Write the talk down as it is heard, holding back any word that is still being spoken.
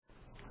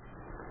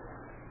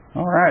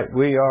All right,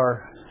 we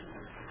are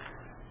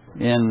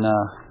in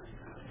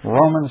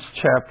Romans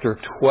chapter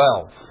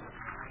 12.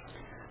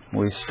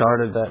 We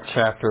started that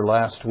chapter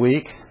last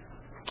week,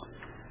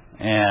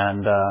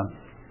 and as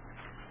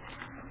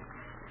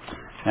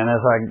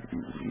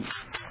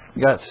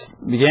I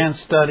began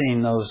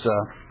studying those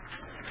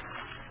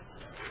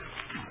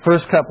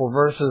first couple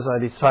verses, I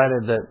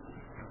decided that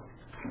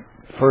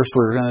first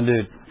we were going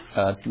to do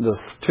the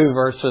two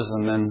verses,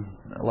 and then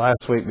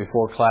last week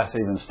before class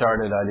even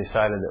started, I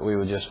decided that we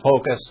would just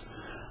focus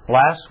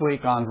last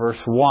week on verse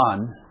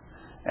 1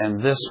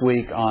 and this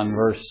week on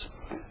verse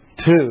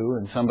 2.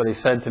 And somebody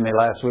said to me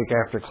last week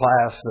after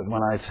class that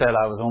when I said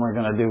I was only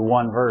going to do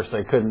one verse,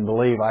 they couldn't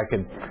believe I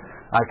could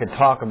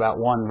talk about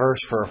one verse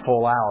for a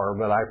full hour,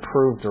 but I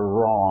proved her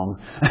wrong.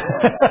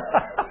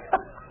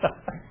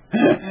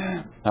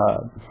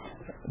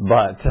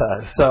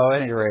 So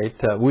at any rate,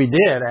 we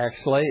did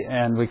actually,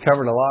 and we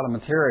covered a lot of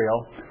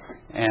material.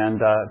 And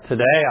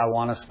today I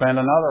want to spend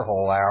another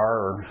whole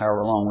hour, or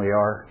however long we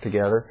are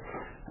together,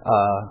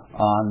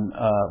 on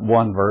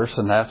one verse,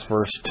 and that's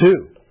verse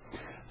 2.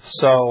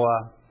 So,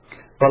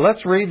 but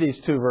let's read these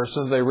two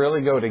verses. They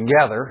really go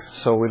together,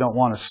 so we don't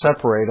want to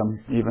separate them,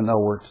 even though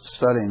we're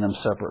studying them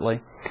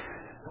separately.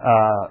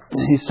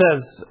 He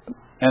says,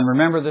 and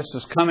remember, this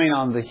is coming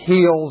on the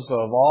heels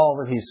of all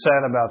that he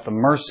said about the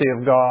mercy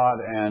of God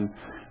and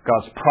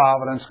God's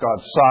providence,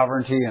 God's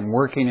sovereignty, and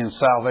working in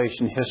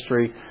salvation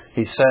history.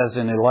 He says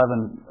in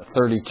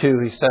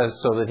 11:32, he says,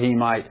 so that he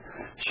might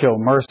show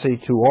mercy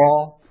to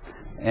all.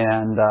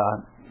 And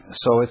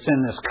so it's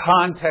in this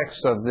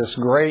context of this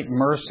great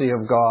mercy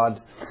of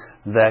God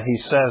that he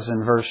says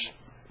in verse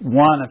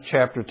 1 of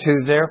chapter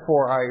 2,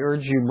 therefore I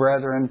urge you,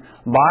 brethren,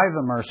 by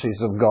the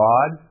mercies of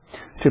God,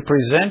 to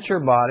present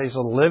your bodies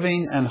a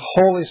living and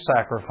holy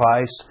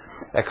sacrifice,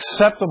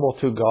 acceptable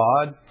to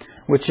God,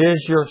 which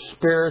is your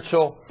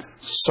spiritual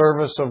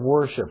service of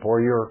worship,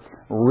 or your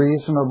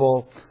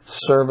reasonable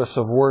service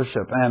of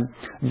worship. And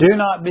do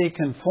not be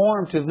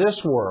conformed to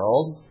this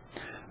world,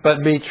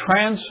 but be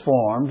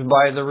transformed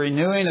by the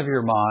renewing of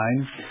your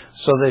mind,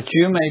 so that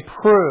you may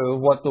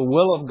prove what the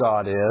will of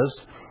God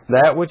is,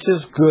 that which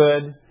is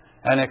good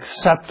and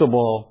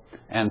acceptable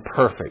and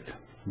perfect.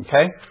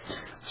 Okay?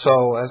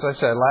 So, as I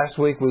said, last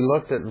week we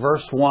looked at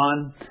verse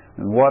 1,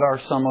 and what are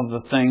some of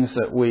the things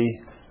that we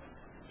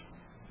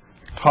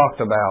talked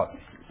about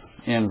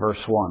in verse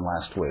 1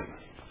 last week.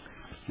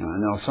 Now, I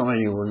know some of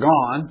you were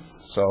gone,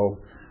 so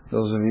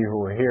those of you who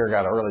were here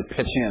got to really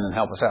pitch in and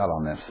help us out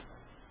on this.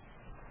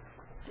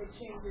 It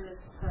changes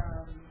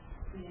from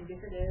the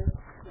indicative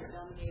that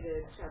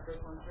dominated chapters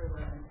 1 through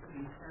 11 to the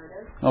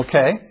imperative.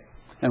 Okay.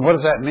 And what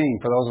does that mean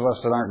for those of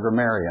us that aren't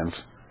grammarians?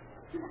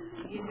 The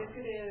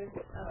indicative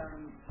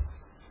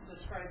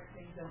describes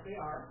things as they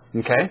are.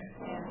 Okay.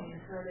 And the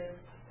imperative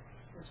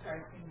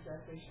describes things as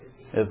they should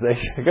be. As they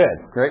should.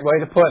 Good. Great way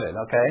to put it.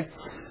 Okay.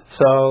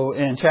 So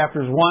in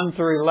chapters 1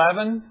 through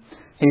 11,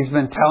 he's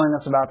been telling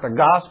us about the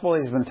gospel.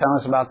 He's been telling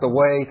us about the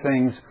way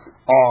things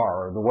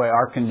are, the way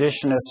our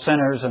condition as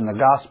sinners in the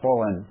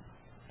gospel,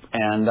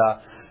 and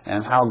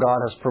how God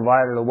has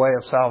provided a way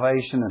of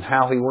salvation and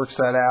how He works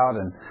that out,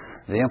 and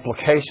the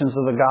implications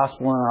of the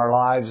gospel in our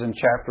lives in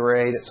chapter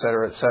 8,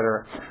 etc.,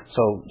 etc.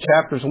 So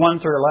chapters 1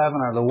 through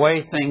 11 are the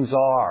way things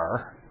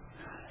are.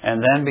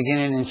 And then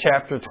beginning in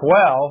chapter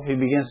 12, he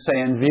begins to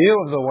say, in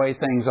view of the way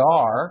things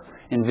are,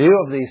 in view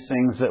of these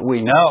things that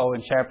we know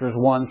in chapters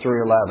 1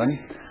 through 11,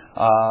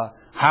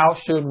 how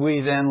should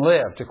we then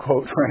live, to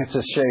quote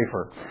Francis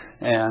Schaeffer.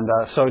 And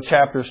so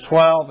chapters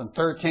 12 and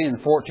 13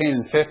 and 14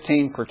 and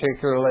 15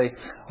 particularly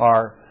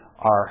are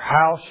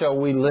how shall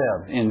we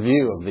live in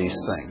view of these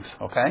things,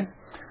 okay?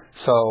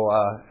 So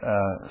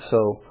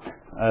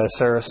as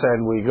Sarah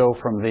said, we go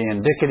from the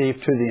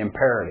indicative to the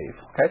imperative,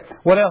 okay?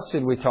 What else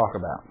did we talk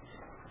about?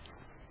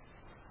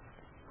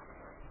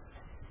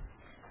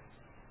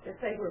 If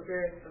they were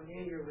very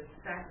familiar with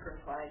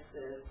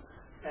sacrifices,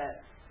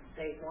 that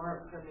they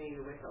weren't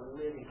familiar with a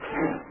living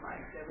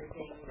sacrifice.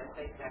 Everything that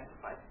they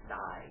sacrificed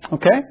died.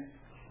 Okay,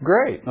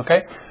 great.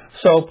 Okay,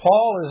 so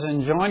Paul is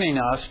enjoining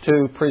us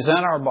to present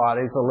our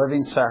bodies a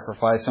living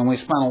sacrifice, and we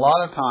spent a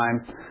lot of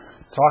time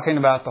talking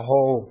about the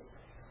whole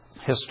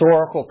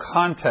historical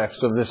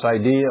context of this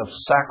idea of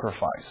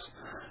sacrifice,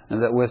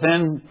 and that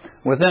within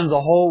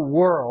the whole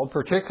world,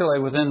 particularly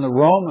within the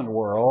Roman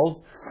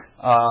world,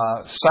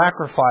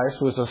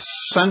 sacrifice was a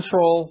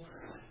central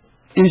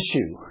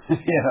issue,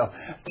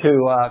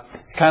 to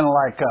kind of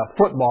like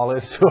football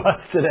is to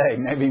us today,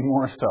 maybe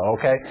more so,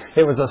 okay?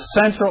 It was a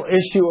central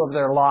issue of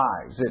their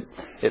lives.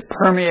 It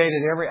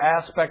permeated every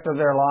aspect of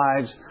their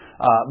lives,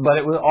 but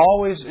it would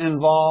always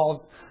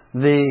involve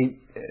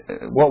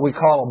what we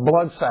call a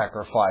blood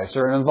sacrifice,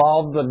 or it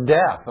involved the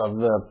death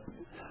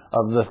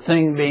of the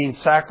thing being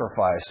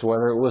sacrificed,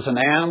 whether it was an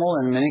animal.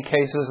 In many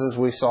cases, as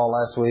we saw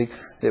last week,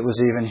 it was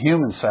even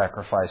human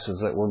sacrifices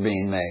that were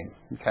being made,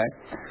 okay?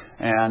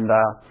 And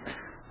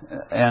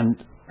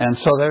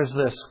so there's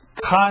this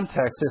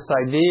context, this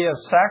idea of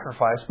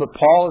sacrifice, but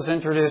Paul is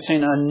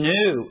introducing a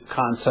new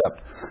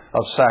concept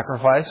of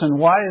sacrifice. And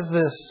why is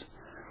this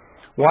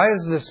Why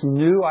is this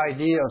new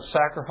idea of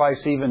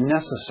sacrifice even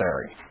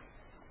necessary?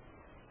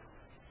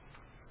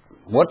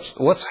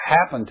 What's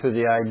happened to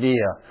the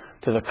idea,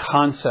 to the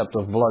concept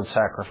of blood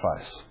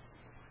sacrifice?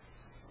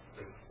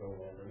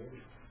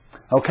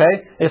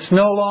 Okay? It's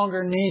no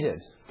longer needed.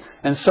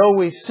 And so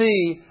we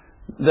see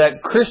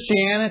that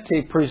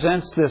Christianity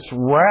presents this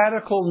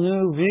radical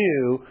new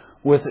view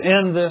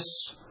within this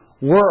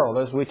world.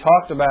 As we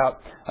talked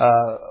about,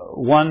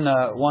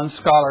 one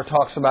scholar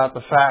talks about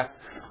the fact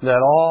that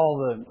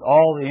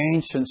all the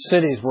ancient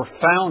cities were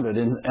founded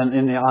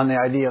on the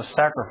idea of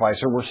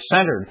sacrifice, or were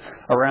centered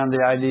around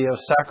the idea of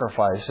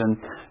sacrifice.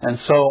 And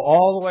so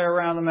all the way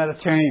around the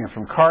Mediterranean,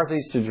 from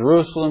Carthage to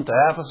Jerusalem to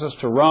Ephesus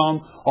to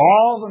Rome,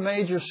 all the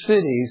major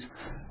cities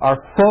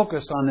are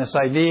focused on this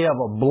idea of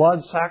a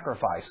blood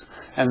sacrifice.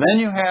 And then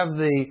you have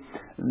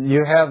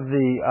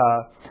the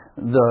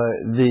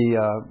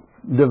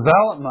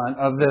development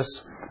of this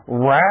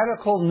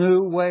radical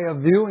new way of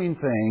viewing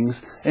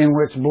things in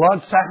which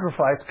blood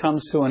sacrifice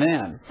comes to an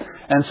end.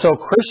 And so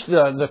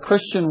the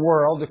Christian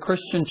world, the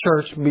Christian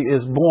church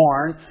is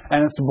born,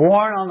 and it's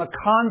born on the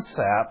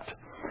concept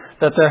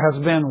that there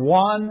has been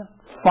one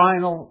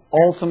final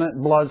ultimate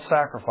blood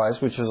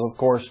sacrifice, which is of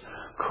course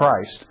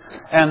Christ,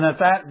 and that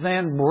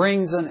then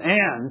brings an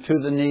end to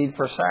the need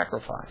for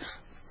sacrifice.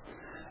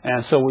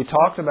 And so we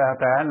talked about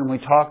that, and we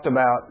talked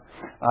about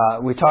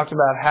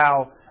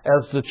how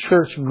as the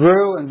church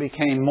grew and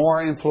became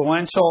more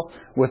influential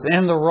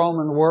within the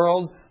Roman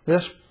world,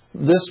 this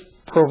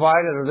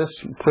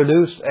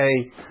produced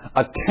a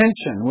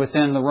tension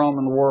within the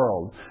Roman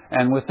world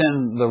and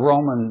within the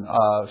Roman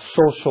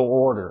social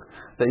order.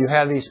 That you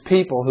have these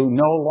people who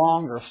no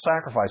longer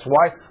sacrifice.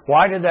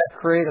 Why did that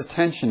create a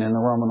tension in the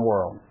Roman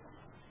world?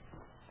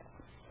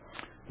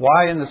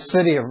 Why in the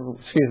city of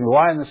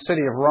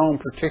Rome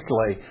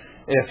particularly,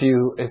 if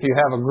you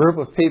have a group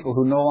of people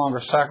who no longer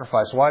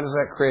sacrifice, why does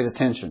that create a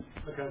tension?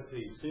 Because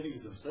the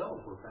cities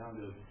themselves were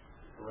founded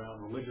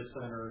around religious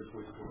centers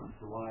which were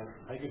derived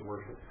from pagan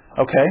worship.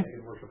 Okay.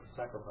 Pagan worship and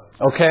sacrifice.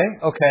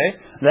 Okay.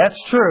 That's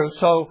true.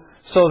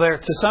 So there,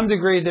 to some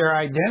degree, their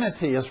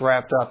identity is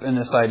wrapped up in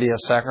this idea of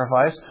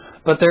sacrifice.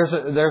 But there's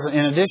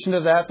in addition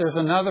to that, there's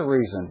another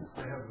reason.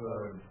 They have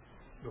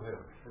go ahead.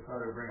 They try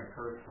to bring a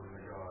curse from the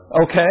gods.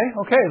 Okay.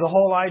 The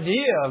whole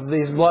idea of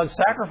these blood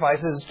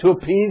sacrifices is to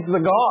appease the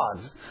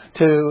gods,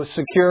 to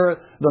secure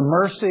the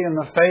mercy and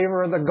the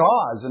favor of the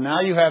gods. And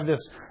now you have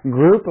this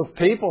group of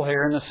people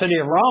here in the city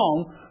of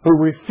Rome who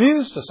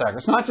refuse to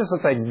sacrifice. Not just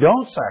that they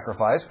don't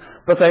sacrifice,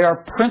 but they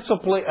are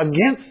principally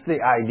against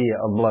the idea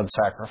of blood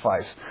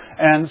sacrifice.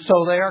 And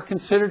so they are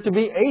considered to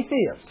be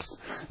atheists.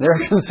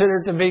 They're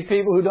considered to be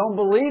people who don't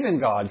believe in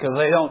God because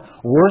they don't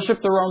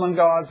worship the Roman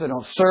gods, they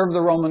don't serve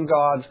the Roman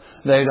gods,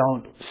 they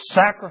don't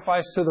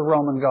sacrifice to the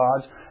Roman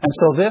gods. And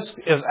so this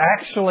is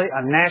actually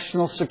a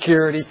national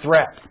security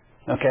threat.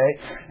 Okay?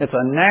 It's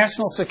a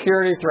national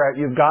security threat.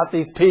 You've got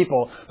these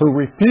people who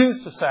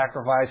refuse to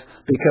sacrifice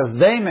because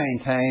they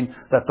maintain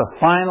that the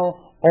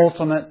final,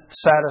 ultimate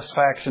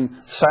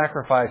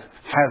sacrifice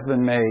has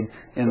been made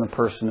in the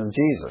person of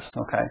Jesus.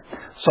 Okay?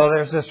 So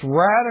there's this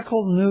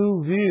radical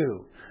new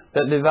view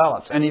that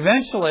develops. And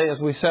eventually, as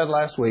we said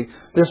last week,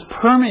 this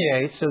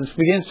permeates and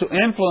begins to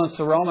influence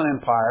the Roman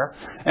Empire.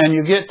 And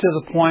you get to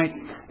the point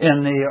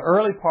in the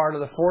early part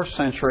of the 4th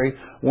century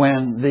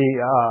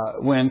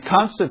when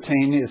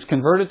Constantine is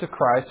converted to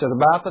Christ at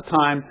about the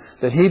time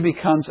that he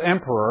becomes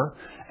emperor,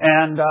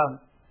 and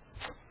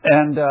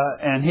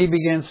he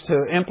begins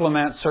to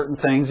implement certain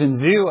things in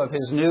view of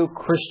his new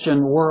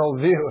Christian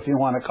worldview, if you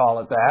want to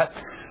call it that.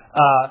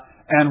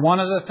 And one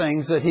of the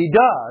things that he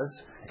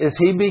does is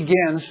he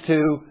begins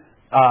to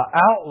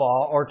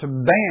outlaw or to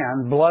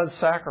ban blood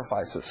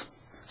sacrifices.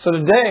 So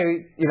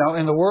today,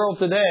 in the world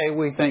today,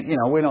 we think,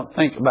 we don't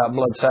think about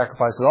blood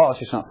sacrifice at all. It's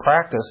just not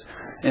practiced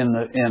in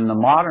the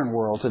modern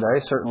world today.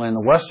 Certainly in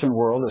the Western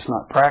world, it's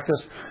not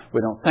practiced.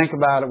 We don't think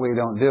about it. We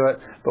don't do it.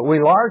 But we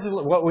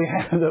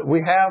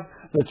have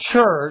the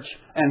church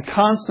and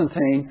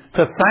Constantine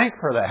to thank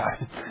for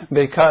that,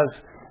 because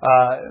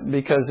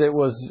it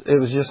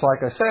was just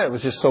like I said, it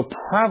was just so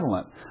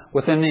prevalent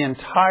within the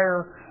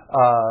entire.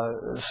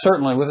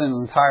 Certainly within the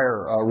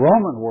entire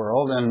Roman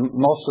world and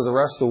most of the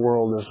rest of the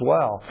world as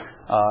well,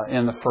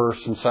 in the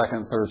 1st and 2nd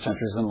and 3rd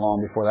centuries and long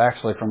before that,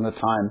 actually from the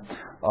time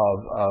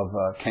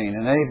of Cain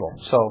and Abel.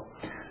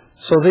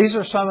 So these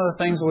are some of the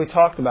things that we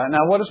talked about.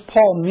 Now, what does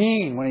Paul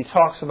mean when he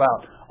talks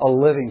about a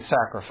living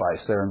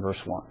sacrifice there in verse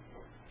 1?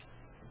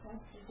 It has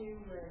to do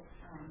with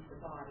the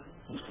body,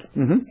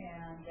 Mm-hmm.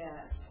 and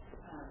that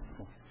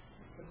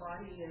the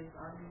body is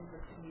our means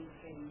of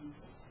communicating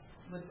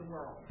with the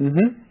world.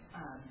 Mm-hmm.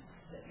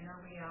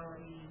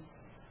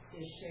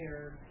 Is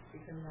shared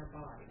because of our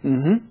body.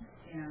 Mm-hmm.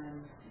 And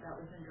that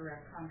was in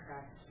direct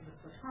contrast to the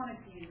Platonic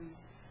view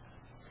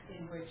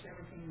in which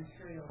everything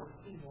material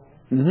is evil.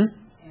 Mm-hmm.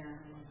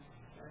 And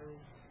so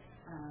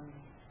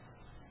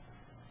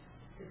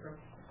it's a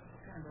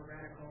kind of a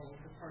radical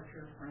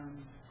departure from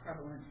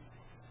prevalent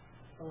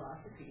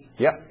philosophy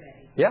Yep.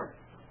 today. Yep.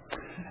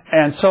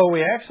 And so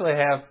we actually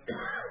have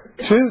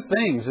two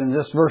things in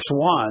this verse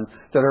 1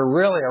 that are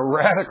really a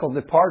radical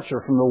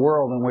departure from the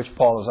world in which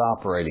Paul is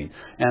operating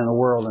and the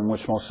world in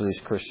which most of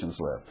these Christians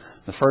live.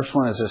 The first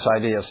one is this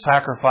idea of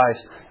sacrifice,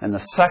 and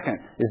the second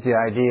is the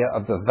idea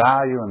of the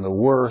value and the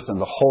worth and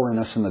the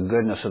holiness and the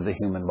goodness of the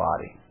human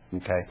body,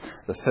 okay,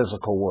 the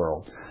physical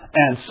world.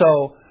 And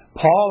so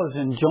Paul is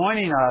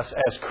enjoining us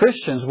as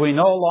Christians. We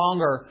no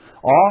longer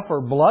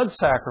offer blood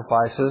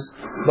sacrifices,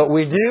 but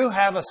we do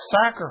have a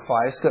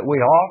sacrifice that we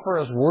offer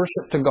as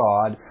worship to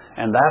God,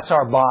 and that's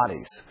our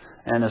bodies.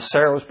 And as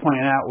Sarah was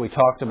pointing out, we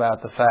talked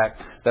about the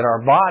fact that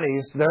our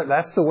bodies,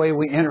 that's the way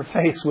we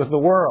interface with the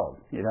world.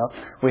 You know,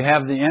 we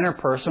have the inner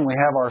person, we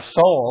have our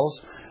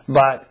souls,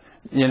 but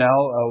you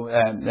know,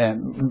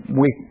 and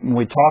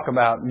we talk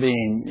about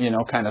being, you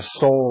know, kind of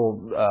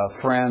soul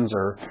friends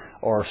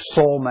or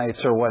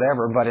soulmates or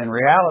whatever, but in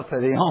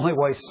reality, the only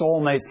way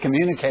soulmates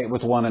communicate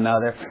with one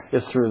another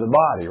is through the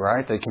body,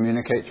 right? They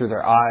communicate through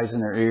their eyes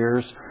and their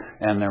ears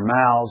and their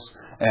mouths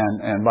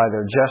and by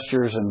their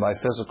gestures and by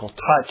physical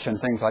touch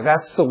and things like that.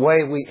 That's the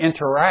way we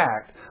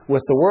interact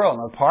with the world.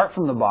 And apart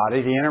from the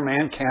body, the inner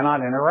man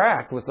cannot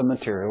interact with the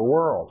material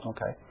world,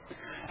 okay?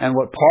 And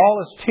what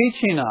Paul is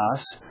teaching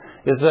us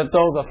is that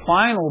though the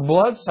final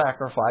blood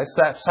sacrifice,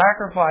 that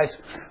sacrifice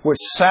which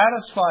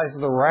satisfies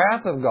the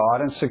wrath of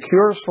God and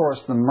secures for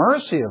us the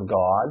mercy of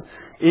God,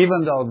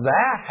 even though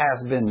that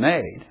has been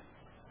made,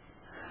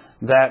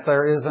 that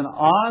there is an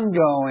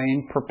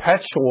ongoing,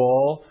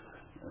 perpetual,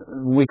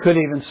 we could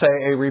even say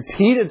a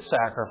repeated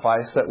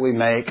sacrifice that we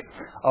make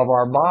of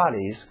our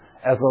bodies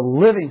as a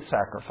living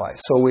sacrifice.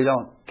 So we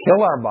don't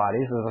kill our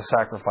bodies as a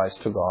sacrifice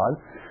to God,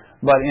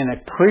 but in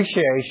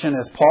appreciation,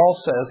 as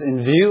Paul says,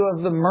 in view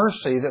of the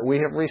mercy that we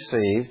have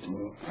received,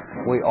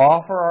 we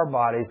offer our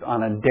bodies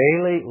on a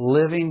daily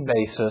living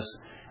basis,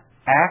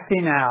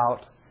 acting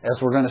out,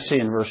 as we're going to see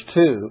in verse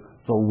 2,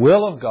 the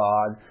will of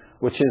God,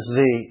 which is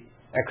the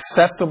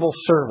acceptable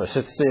service.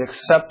 It's the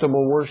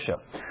acceptable worship.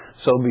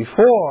 So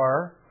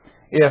before,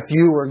 if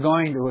you were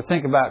going to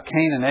think about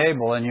Cain and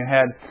Abel, and you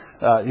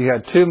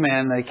had two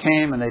men, they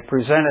came and they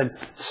presented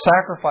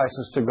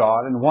sacrifices to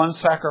God, and one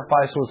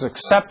sacrifice was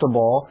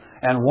acceptable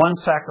and one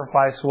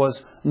sacrifice was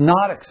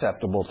not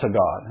acceptable to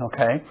God.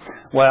 Okay?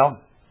 Well,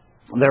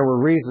 there were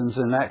reasons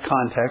in that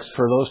context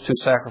for those two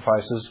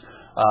sacrifices,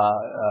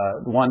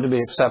 one to be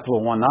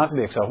acceptable, one not to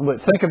be acceptable.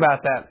 But think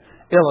about that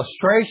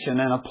illustration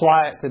and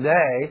apply it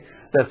today,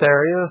 that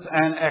there is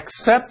an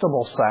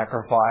acceptable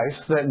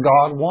sacrifice that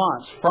God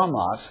wants from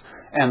us,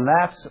 and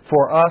that's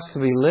for us to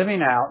be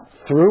living out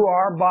through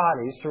our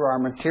bodies, through our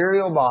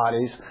material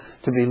bodies,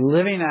 to be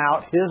living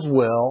out His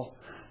will,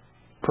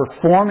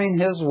 performing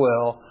His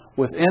will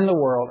within the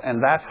world,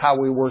 and that's how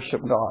we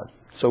worship God.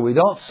 So we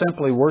don't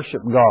simply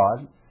worship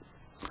God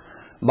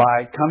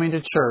by coming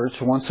to church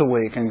once a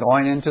week and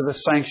going into the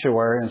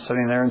sanctuary and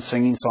sitting there and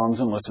singing songs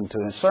and listening to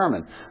a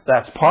sermon.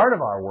 That's part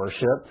of our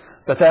worship,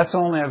 but that's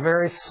only a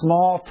very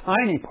small,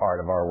 tiny part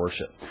of our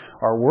worship.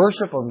 Our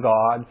worship of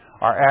God,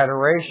 our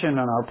adoration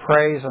and our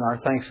praise and our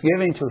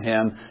thanksgiving to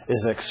Him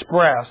is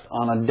expressed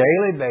on a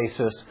daily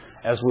basis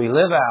as we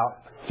live out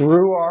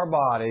through our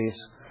bodies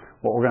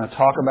what we're going to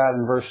talk about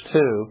in verse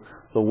 2,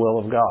 the will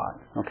of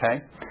God.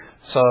 Okay?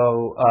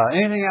 So,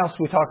 anything else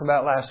we talked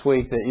about last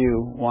week that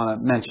you want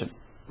to mention?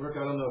 Rick,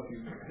 I don't know if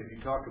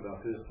you talked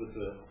about this, but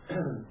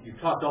you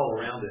talked all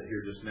around it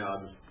here just now.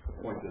 I'll just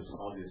point this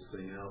obvious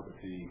thing out, but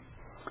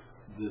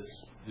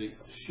the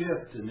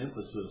shift in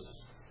emphasis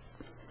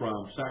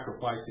from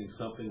sacrificing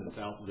something that's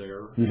out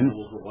there,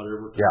 animals or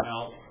whatever, to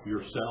out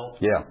yourself.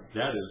 Yeah.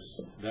 That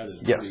is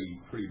yes.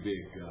 pretty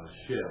big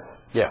shift.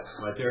 Yes.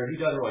 Right there. He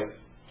doesn't really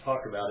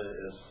talk about it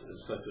as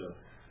such a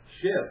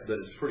shift, but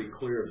it's pretty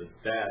clear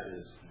that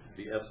is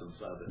the essence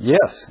of it.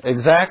 Yes,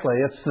 exactly.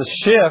 It's the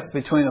shift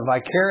between a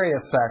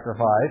vicarious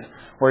sacrifice,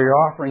 where you're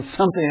offering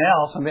something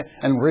else,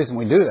 and the reason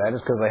we do that is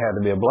because they had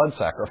to be a blood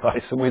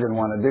sacrifice, and we didn't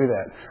want to do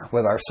that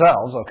with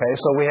ourselves. Okay,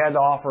 so we had to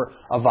offer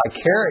a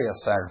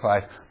vicarious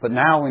sacrifice, but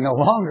now we no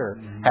longer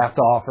have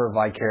to offer a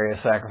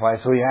vicarious sacrifice.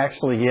 We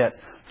actually get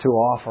to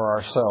offer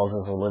ourselves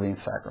as a living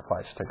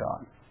sacrifice to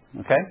God.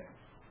 Okay.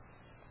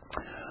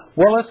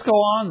 Well, let's go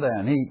on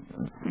then.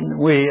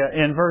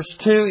 In verse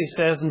 2, he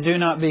says, "And do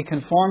not be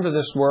conformed to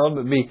this world,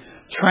 but be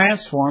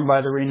transformed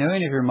by the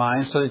renewing of your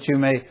mind, so that you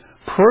may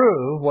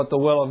prove what the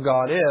will of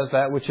God is,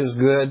 that which is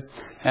good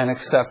and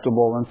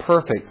acceptable and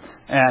perfect."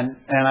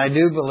 And I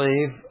do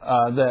believe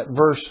that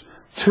verse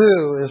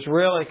 2 is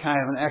really kind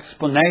of an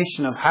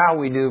explanation of how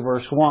we do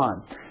verse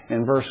 1.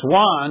 In verse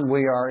 1,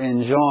 we are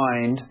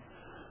enjoined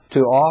to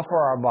offer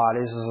our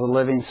bodies as a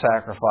living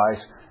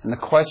sacrifice. And the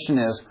question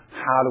is,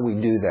 how do we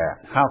do that?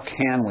 How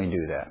can we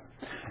do that?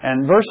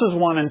 And verses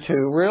 1 and 2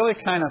 really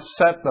kind of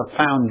set the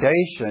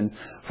foundation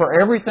for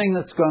everything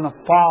that's going to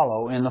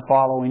follow in the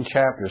following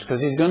chapters,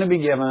 because he's going to be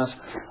giving us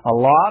a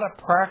lot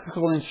of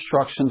practical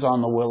instructions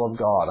on the will of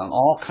God, on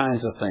all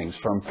kinds of things,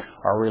 from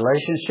our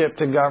relationship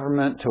to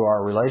government, to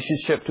our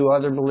relationship to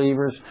other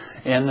believers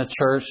in the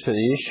church, to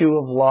the issue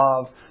of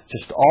love,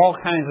 just all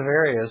kinds of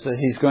areas that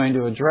he's going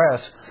to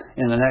address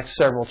in the next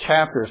several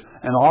chapters.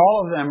 And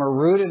all of them are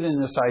rooted in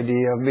this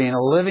idea of being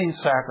a living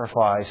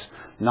sacrifice,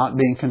 not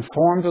being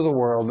conformed to the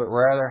world, but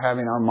rather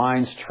having our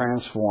minds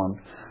transformed,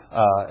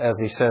 as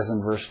he says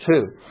in verse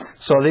 2.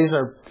 So these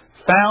are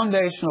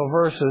foundational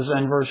verses,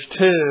 and verse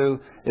 2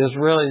 is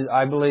really,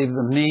 I believe,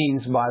 the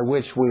means by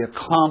which we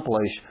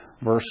accomplish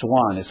verse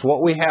 1. It's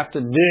what we have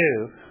to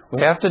do.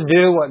 We have to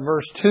do what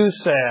verse 2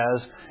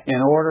 says in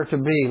order to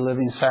be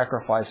living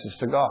sacrifices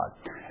to God.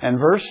 And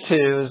verse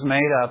 2 is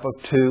made up of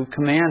two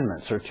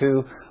commandments,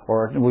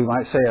 or we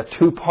might say a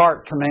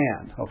two-part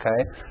command,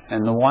 okay?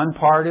 And the one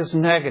part is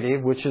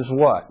negative, which is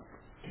what?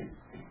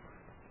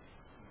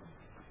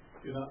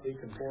 Do not be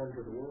conformed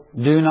to the world.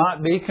 Do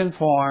not be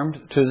conformed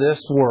to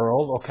this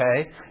world,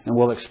 okay? And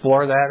we'll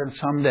explore that in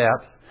some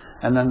depth.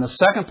 And then the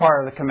second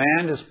part of the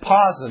command is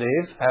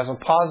positive, has a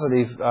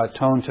positive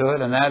tone to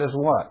it, and that is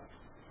what?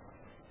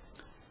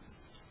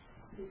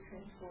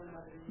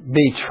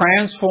 Be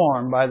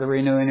transformed by the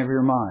renewing of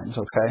your minds,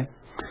 okay?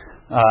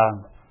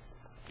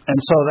 And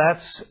so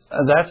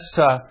that's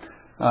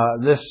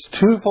this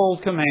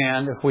twofold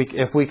command. If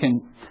we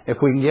can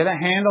get a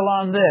handle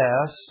on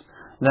this,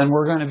 then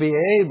we're going to be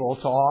able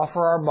to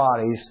offer our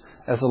bodies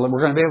we're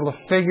going to be able to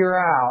figure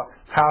out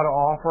how to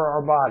offer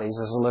our bodies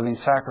as a living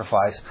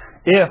sacrifice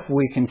if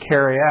we can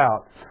carry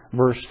out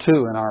verse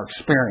 2 in our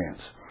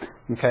experience.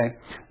 Okay?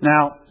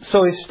 Now,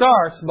 so he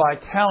starts by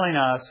telling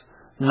us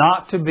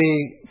not to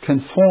be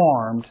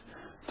conformed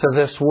to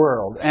this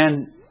world.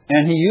 And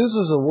he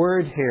uses a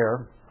word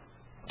here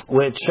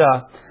which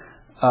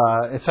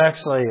it's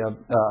actually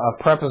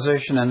a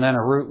preposition and then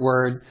a root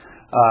word.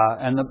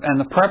 And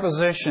the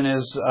preposition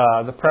is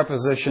the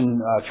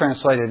preposition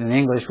translated in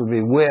English would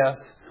be with,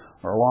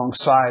 or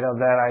alongside of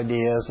that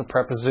idea is the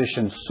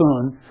preposition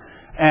sun.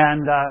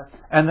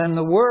 And then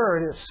the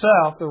word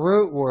itself, the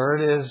root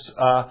word is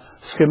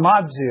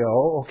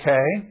schemazio,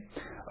 okay,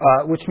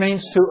 which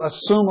means to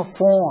assume a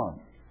form,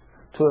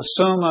 to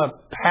assume a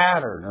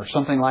pattern or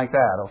something like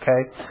that,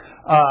 okay.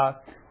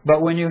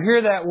 But when you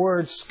hear that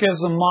word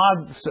schismazio,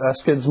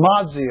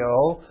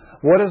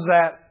 what does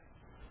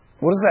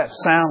that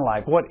sound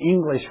like? What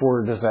English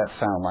word does that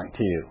sound like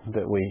to you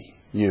that we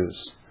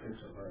use?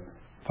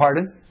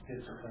 Pardon?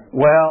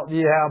 Well,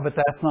 yeah, but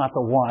that's not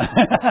the one.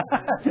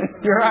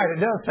 You're right, it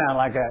does sound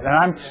like that.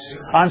 And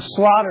I'm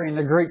slaughtering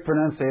the Greek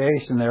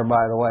pronunciation there,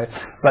 by the way.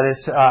 But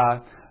it's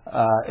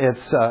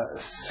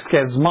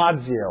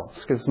schismazio.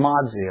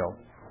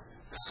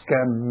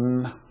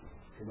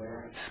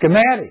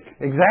 Schematic,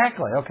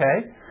 exactly,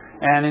 okay.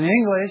 And in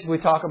English, we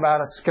talk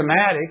about a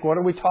schematic. What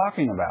are we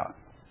talking about?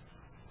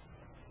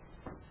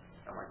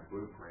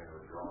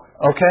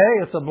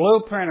 Okay, it's a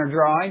blueprint or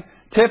drawing.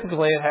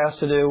 Typically, it has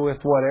to do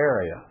with what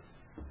area?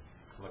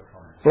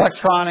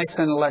 Electronics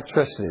and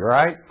electricity,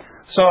 right?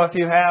 So if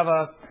you have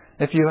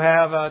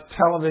a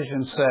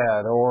television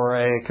set or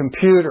a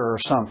computer or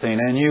something,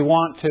 and you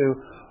want to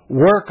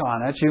work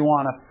on it, you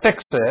want to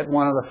fix it,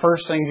 one of the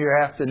first things you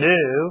have to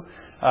do,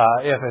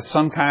 if it's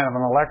some kind of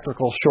an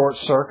electrical short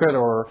circuit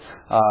or,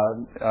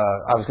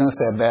 I was going to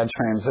say a bad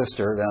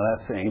transistor. Now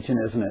that's ancient,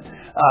 isn't it?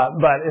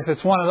 But if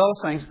it's one of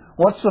those things,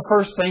 what's the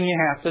first thing you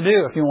have to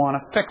do if you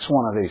want to fix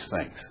one of these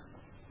things?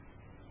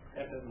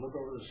 You have to look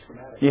over the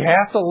schematic. You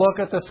have to look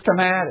at the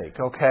schematic,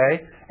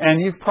 okay?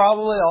 And you've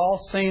probably all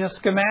seen a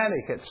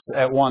schematic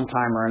at one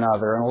time or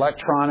another, an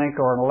electronic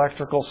or an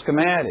electrical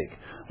schematic.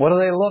 What do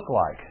they look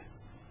like?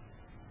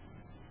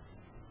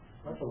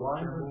 Bunch of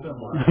lines and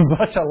symbols. A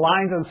bunch of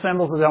lines and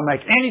symbols that don't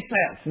make any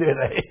sense, do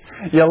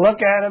they? You look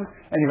at them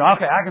and you go,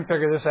 okay, I can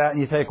figure this out. And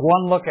you take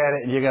one look at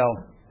it and you go,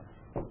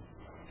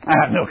 I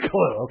have no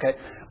clue, okay?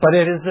 But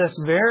it is this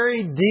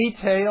very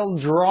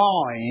detailed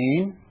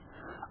drawing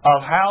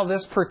of how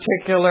this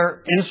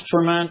particular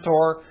instrument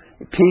or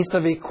piece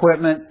of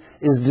equipment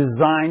is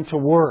designed to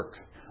work.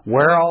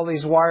 Where all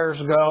these wires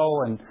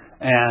go and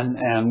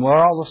where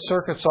all the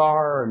circuits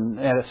are and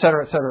et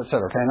cetera, et cetera, et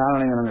cetera. Okay, and I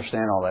don't even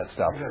understand all that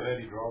stuff. You have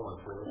Eddie draw one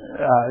for us.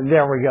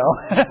 There we go.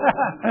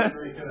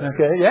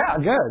 Okay, yeah,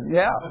 good,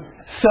 yeah.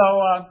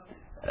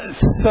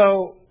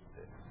 So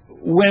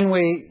when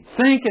we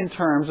think in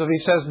terms of, he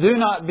says, do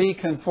not be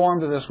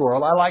conformed to this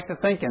world, I like to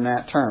think in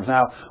that terms.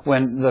 Now,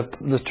 when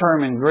the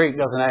term in Greek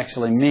doesn't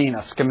actually mean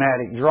a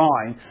schematic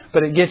drawing,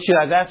 but it gets you,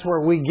 that's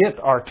where we get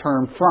our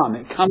term from.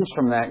 It comes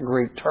from that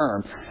Greek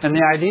term. And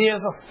the idea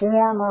is a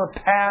form or a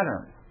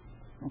pattern.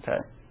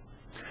 Okay.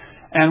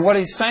 And what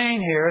he's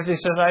saying here is, he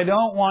says, I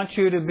don't want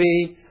you to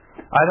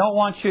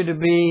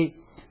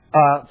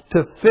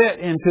fit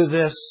into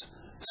this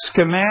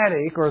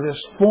schematic or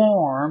this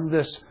form,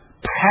 this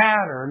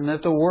pattern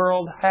that the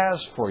world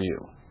has for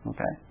you.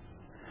 Okay?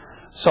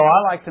 So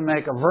I like to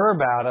make a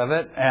verb out of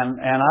it, and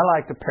I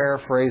like to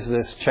paraphrase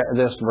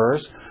this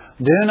verse.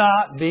 Do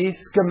not be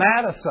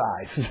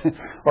schematized,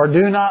 or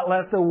do not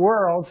let the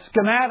world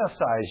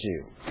schematicize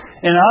you.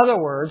 In other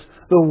words,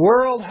 the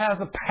world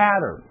has a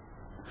pattern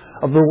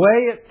of the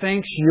way it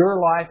thinks your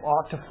life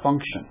ought to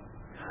function.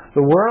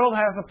 The world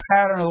has a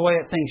pattern of the way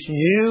it thinks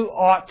you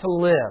ought to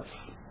live.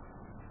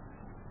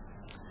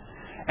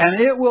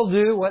 and it will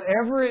do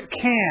whatever it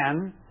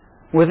can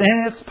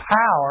within its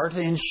power to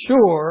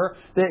ensure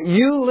that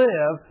you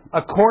live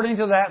according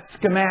to that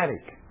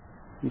schematic.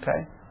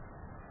 Okay?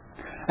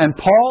 And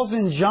Paul's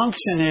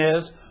injunction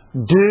is,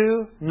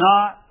 do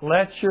not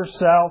let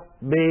yourself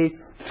be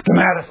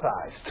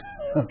schematicized.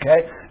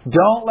 Okay?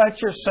 Don't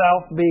let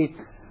yourself be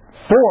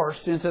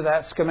forced into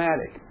that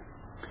schematic.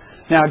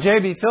 Now,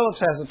 J.B. Phillips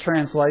has a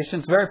translation.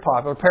 It's very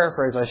popular,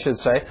 paraphrase I should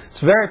say.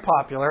 It's very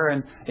popular,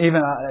 and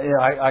even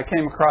I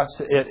came across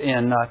it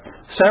in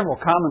several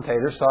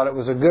commentators thought it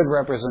was a good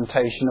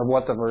representation of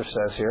what the verse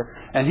says here.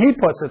 And he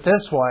puts it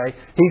this way.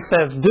 He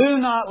says, do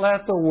not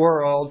let the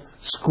world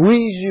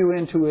squeeze you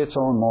into its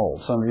own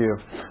mold. Some of you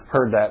have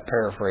heard that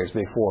paraphrase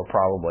before,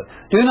 probably.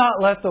 Do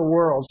not let the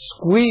world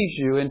squeeze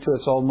you into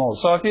its own mold.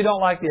 So if you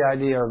don't like the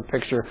idea or the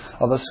picture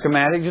of a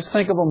schematic, just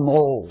think of a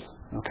mold.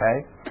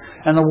 Okay?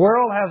 And the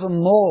world has a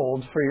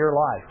mold for your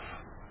life.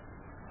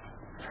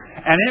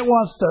 And it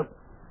wants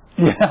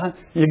to,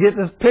 you get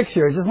this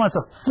picture, it just wants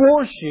to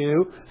force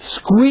you,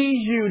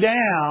 squeeze you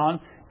down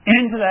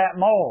into that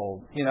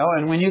mold.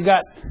 And when you've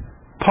got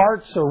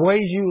parts or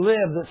ways you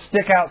live that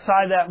stick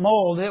outside that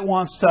mold, it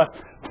wants to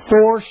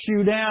force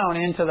you down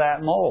into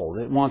that mold.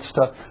 It wants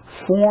to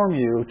form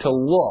you to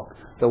look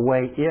the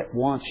way it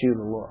wants you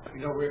to look.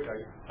 Rick,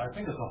 I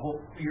think as a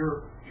whole,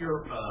 your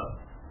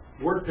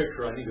word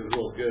picture, I think, is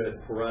real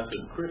good for us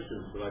as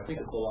Christians, but I think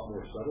it's a lot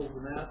more subtle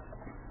than that.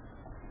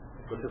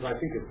 Because I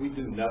think if we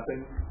do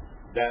nothing,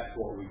 that's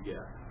what we get.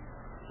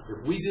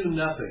 If we do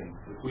nothing,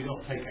 if we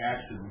don't take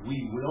action,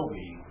 we will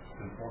be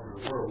conformed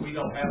to the world. We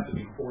don't have to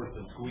be forced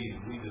and squeezed.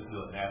 We just do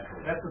it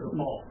naturally. That's the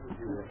default.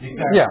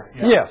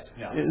 Exactly. Yes.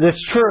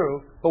 It's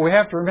true, but we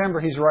have to remember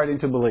he's writing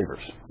to believers.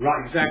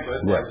 Right, exactly.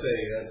 That's what I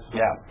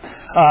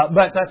say.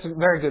 But that's a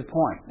very good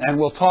point. And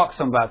we'll talk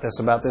some about this,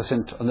 about the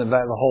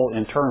whole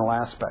internal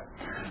aspect.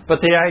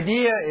 But the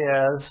idea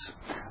is,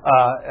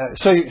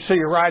 so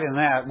you're right in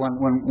that.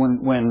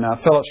 When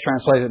Phillips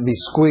translated "be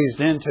squeezed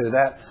into,"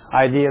 that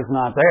idea is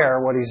not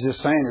there. What he's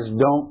just saying is,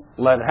 don't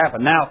let it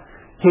happen. Now,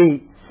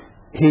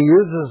 he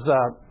uses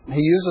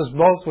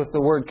both with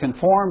the word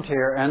conformed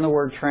here and the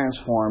word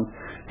transformed.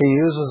 He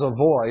uses a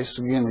voice.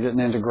 Again, we're getting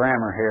into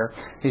grammar here.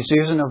 He's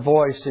using a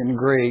voice in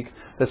Greek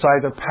that's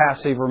either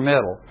passive or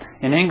middle.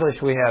 In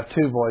English, we have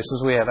two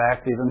voices. We have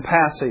active and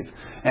passive.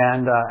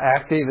 And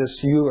active is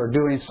you are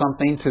doing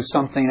something to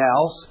something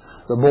else.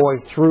 The boy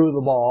threw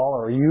the ball,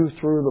 or you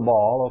threw the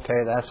ball.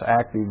 Okay, that's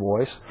active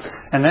voice.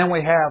 And then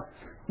we have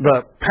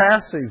the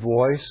passive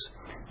voice.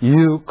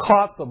 You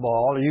caught the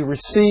ball, or you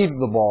received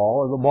the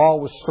ball, or the ball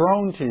was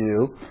thrown to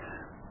you.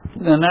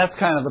 And that's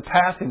kind of the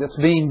passive that's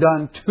being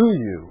done to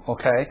you,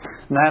 okay?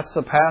 And that's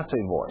the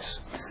passive voice.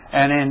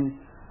 And in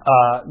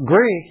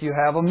Greek, you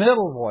have a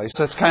middle voice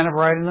that's kind of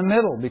right in the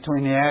middle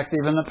between the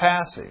active and the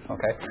passive,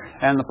 okay?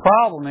 And the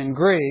problem in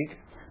Greek,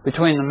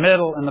 between the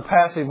middle and the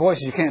passive voice,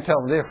 you can't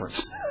tell the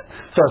difference.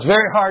 So it's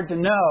very hard to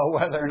know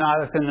whether or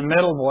not it's in the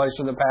middle voice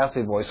or the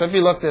passive voice. So if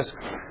you look this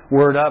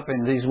word up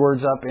and these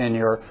words up in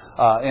your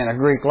in a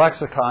Greek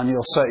lexicon,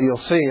 you'll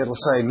see it'll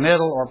say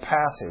middle or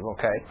passive.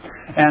 Okay,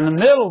 and the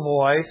middle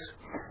voice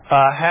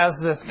has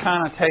this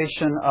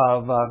connotation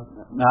of.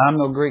 Now I'm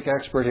no Greek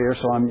expert here,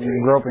 so I'm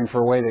groping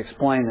for a way to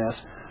explain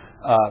this.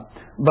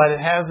 But it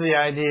has the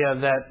idea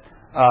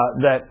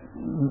that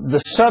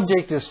the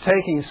subject is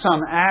taking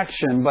some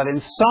action, but in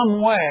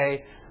some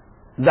way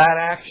that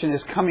action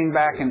is coming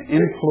back and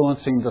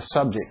influencing the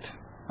subject.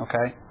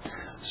 Okay,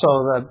 so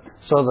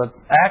the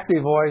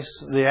active voice,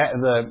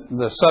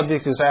 the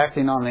subject is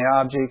acting on the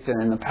object,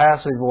 and in the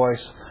passive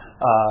voice,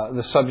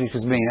 the subject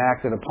is being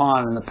acted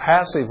upon. In the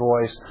passive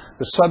voice,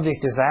 the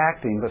subject is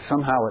acting, but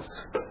somehow it's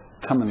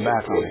coming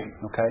back on him.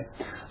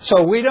 Okay,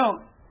 so we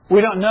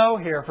don't know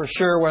here for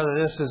sure whether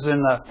this is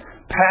in the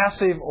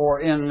passive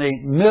or in the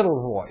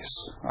middle voice.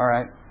 All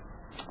right,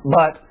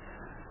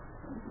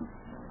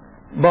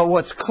 But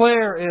what's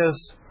clear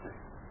is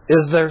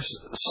there's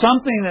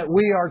something that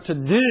we are to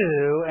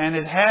do, and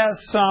it has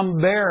some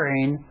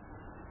bearing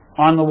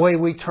on the way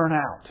we turn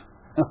out.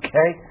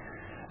 Okay?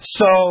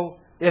 So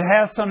it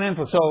has some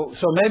influence.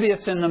 So maybe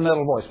it's in the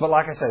middle voice. But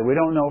like I say, we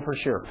don't know for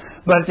sure.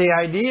 But the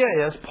idea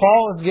is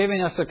Paul is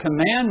giving us a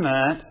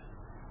commandment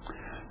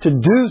to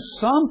do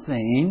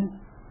something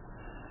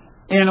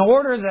in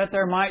order that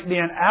there might be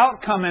an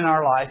outcome in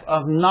our life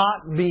of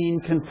not being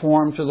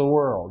conformed to the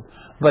world,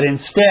 but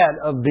instead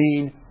of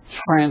being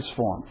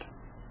transformed.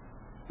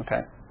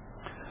 Okay?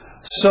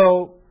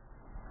 So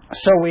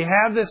we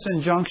have this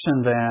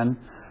injunction then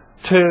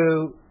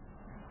to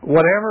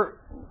whatever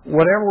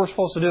we're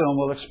supposed to do, and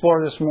we'll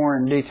explore this more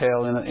in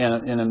detail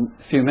in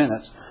a few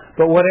minutes,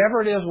 but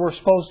whatever it is we're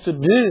supposed to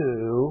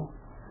do,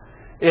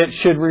 it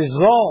should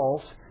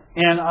result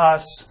in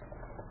us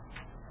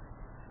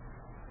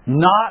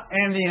not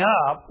ending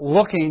up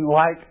looking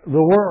like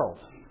the world.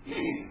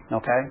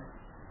 Okay?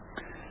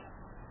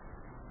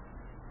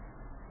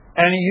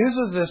 And he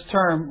uses this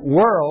term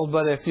world,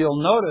 but if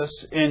you'll notice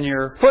in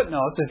your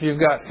footnotes, if you've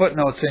got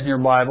footnotes in your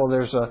Bible,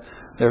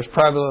 there's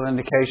probably an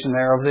indication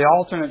there of the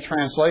alternate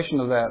translation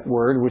of that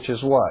word, which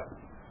is what?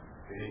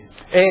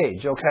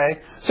 Age,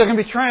 okay? So it can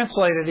be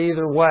translated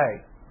either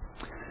way.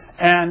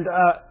 And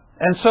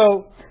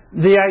so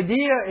the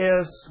idea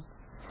is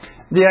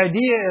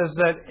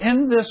that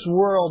in this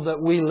world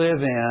that we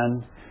live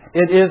in,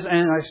 it is in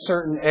a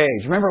certain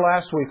age. Remember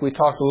last week we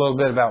talked a little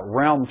bit about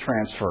realm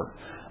transfer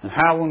and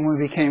how when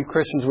we became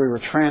Christians we were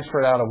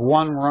transferred out of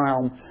one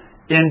realm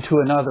into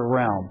another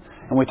realm.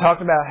 And we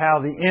talked about how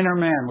the inner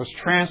man was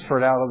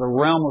transferred out of the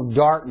realm of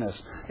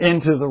darkness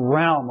into the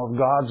realm of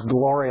God's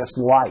glorious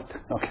light.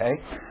 Okay?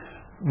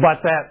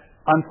 But that,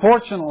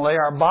 unfortunately,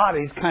 our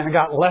bodies kind of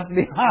got left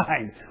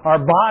behind. Our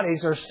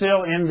bodies are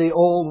still in the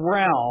old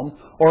realm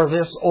or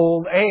this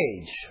old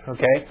age.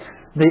 Okay?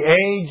 The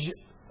age,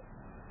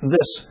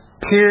 this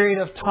period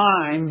of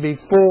time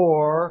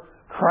before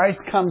Christ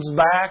comes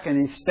back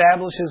and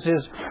establishes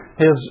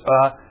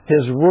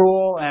His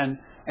rule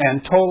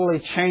and totally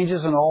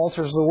changes and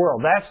alters the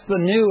world. That's the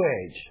new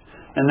age.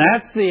 And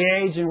that's the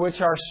age in which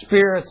our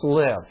spirits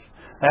live.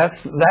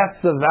 That's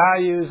the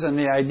values and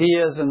the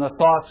ideas and the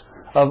thoughts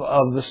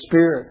of the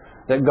Spirit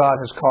that God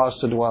has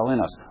caused to dwell in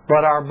us.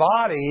 But our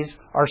bodies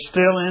are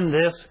still in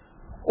this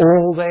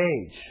old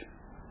age.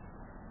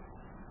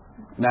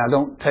 Now,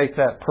 don't take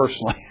that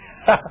personally.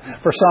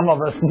 For some of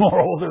us,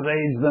 more older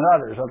age than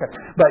others. Okay,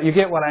 but you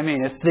get what I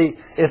mean. It's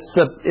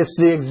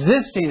the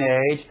existing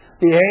age,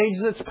 the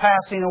age that's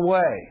passing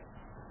away.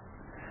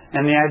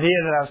 And the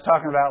idea that I was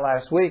talking about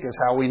last week is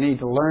how we need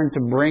to learn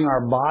to bring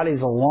our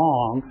bodies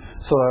along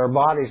so that our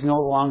bodies no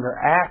longer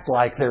act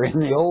like they're in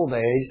the old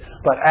age,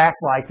 but act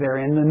like they're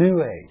in the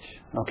new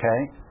age.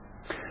 Okay?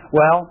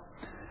 Well,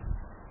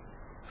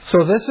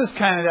 so this is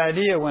kind of the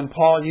idea when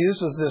Paul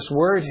uses this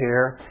word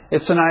here.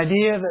 It's an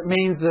idea that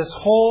means this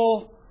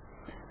whole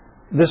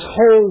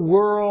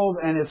world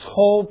and its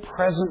whole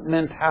present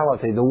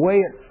mentality, the way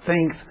it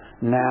thinks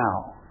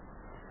now.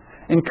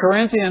 In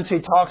Corinthians, he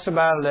talks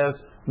about it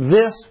as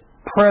this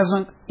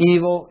present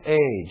evil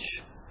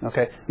age.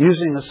 Okay,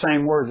 using the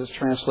same word that's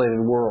translated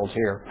world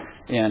here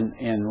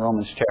in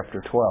Romans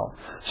chapter 12.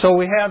 So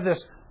we have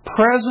this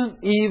present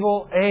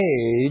evil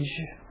age,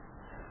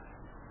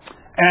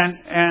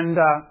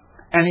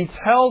 and he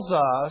tells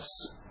us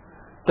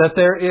that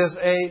there is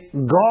a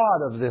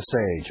God of this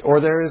age,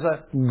 or there is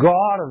a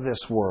God of this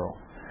world.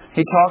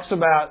 He talks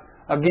about,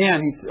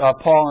 again,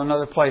 Paul in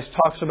another place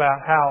talks about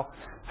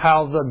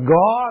how the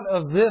God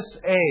of this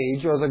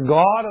age, or the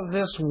God of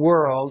this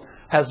world,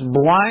 has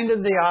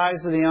blinded the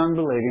eyes of the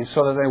unbelieving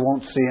so that they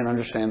won't see and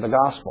understand the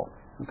gospel.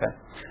 Okay,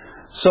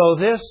 so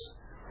this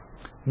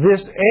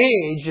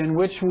age in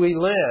which we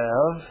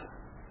live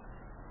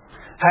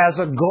has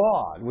a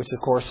God, which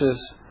of course is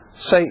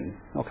Satan.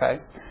 Okay,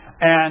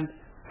 and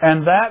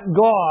that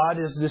God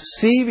is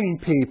deceiving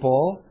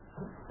people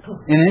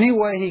in any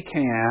way he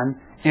can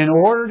in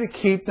order to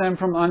keep them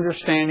from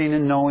understanding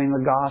and knowing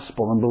the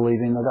gospel and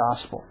believing the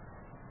gospel.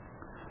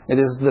 It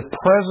is the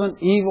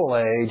present evil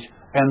age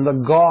and the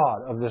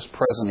God of this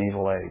present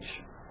evil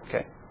age.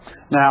 Okay.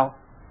 Now,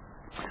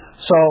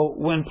 so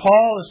when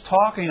Paul is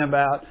talking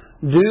about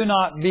do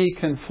not be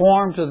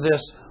conformed to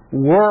this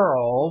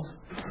world,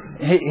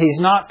 he's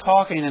not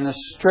talking in a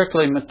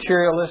strictly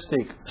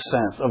materialistic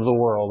sense of the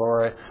world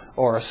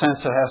or a sense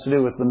that has to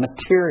do with the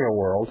material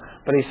world,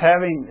 but he's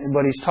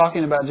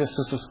talking about just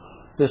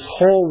this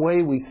whole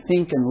way we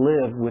think and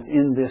live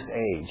within this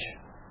age.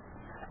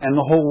 And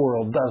the whole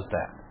world does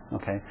that.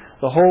 Okay?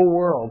 The whole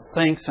world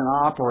thinks and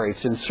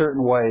operates in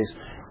certain ways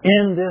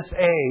in this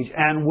age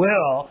and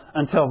will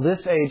until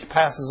this age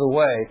passes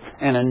away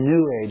and a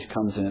new age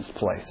comes in its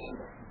place.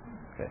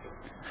 Okay?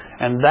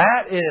 And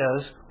that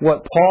is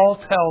what Paul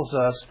tells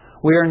us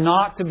we are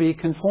not to be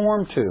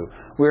conformed to.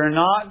 We are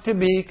not to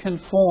be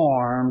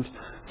conformed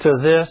to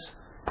this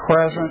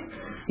present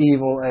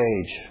evil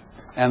age.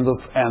 And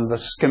the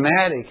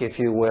schematic, if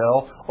you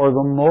will, or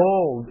the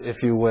mold,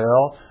 if you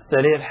will,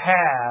 that it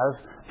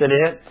has, that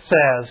it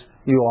says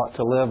you ought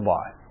to live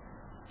by.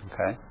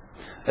 Okay?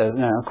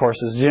 Now, of course,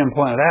 as Jim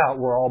pointed out,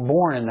 we're all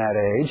born in that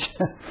age.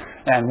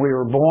 And we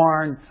were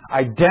born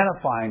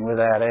identifying with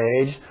that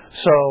age.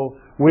 So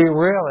we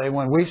really,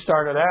 when we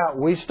started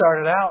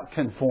out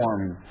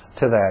conforming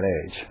to that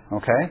age.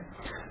 Okay?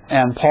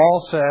 And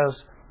Paul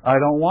says, I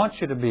don't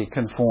want you to be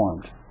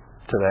conformed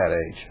to that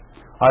age.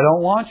 I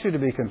don't want you to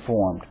be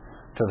conformed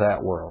to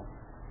that world.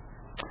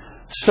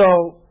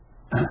 So,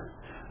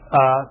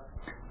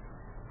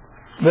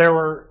 there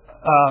were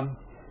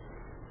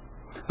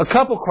a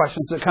couple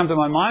questions that come to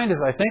my mind as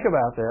I think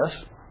about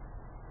this.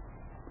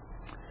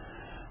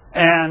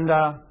 And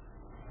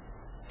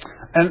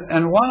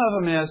one of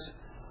them is,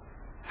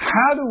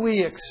 how do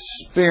we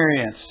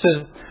experience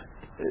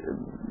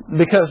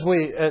because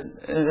we,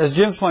 as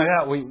Jim pointed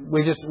out,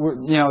 we just,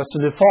 it's a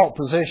default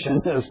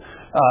position,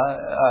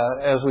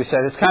 as we said.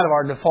 It's kind of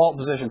our default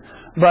position.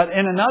 But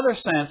in another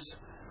sense,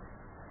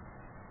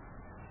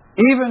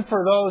 even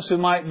for those who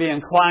might be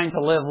inclined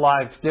to live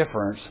life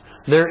different,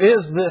 there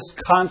is this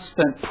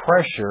constant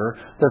pressure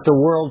that the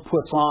world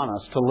puts on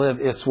us to live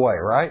its way,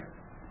 right?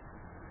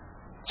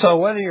 So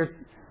whether you're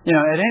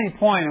at any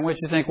point in which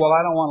you think, well,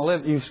 I don't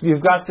want to live,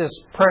 you've got this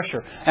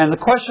pressure. And the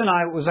question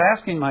I was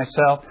asking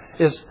myself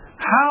is,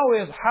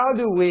 how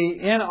do we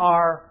in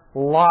our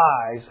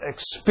lives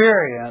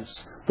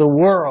experience the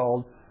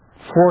world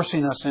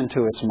forcing us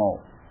into its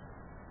mold?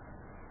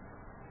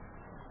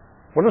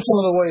 What are some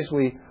of the ways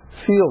we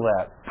feel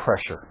that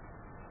pressure?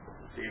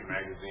 See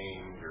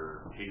magazines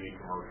or TV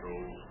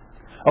commercials.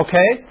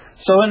 Okay,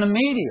 so in the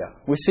media,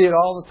 we see it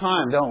all the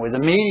time, don't we? The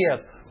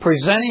media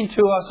presenting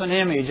to us an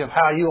image of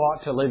how you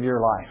ought to live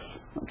your life.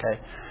 Okay,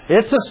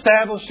 it's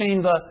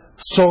establishing the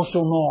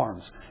social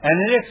norms,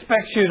 and it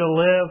expects you to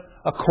live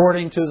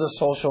according to the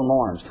social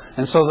norms.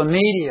 And so the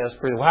media is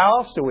pretty. How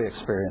else do we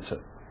experience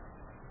it?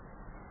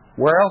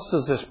 Where else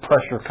does this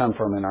pressure come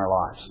from in our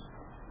lives?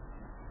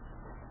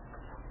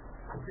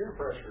 Peer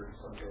pressure.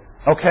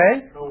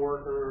 Okay.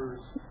 Co-workers.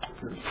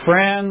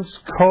 Friends,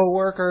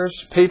 co-workers,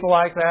 people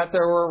like that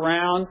we're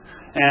around.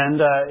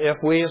 And if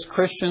we as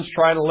Christians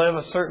try to live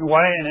a certain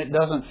way and it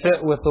doesn't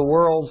fit with the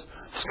world's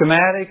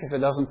schematic, if it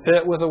doesn't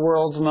fit with the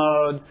world's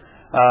mode,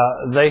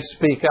 they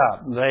speak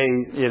up.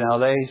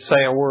 They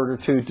say a word or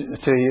two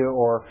to you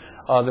or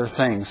other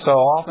things. So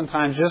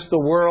oftentimes just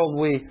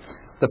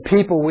the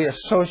people we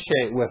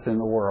associate with in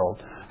the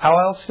world. How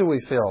else do we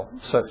feel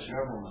such?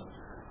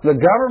 The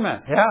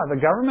government. Yeah, the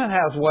government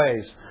has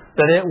ways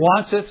that it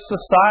wants its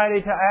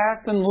society to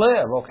act and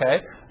live,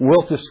 okay?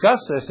 We'll discuss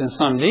this in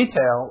some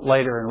detail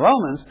later in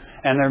Romans,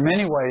 and there are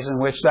many ways in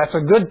which that's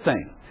a good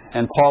thing.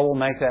 And Paul will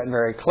make that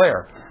very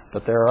clear.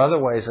 But there are other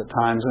ways at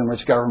times in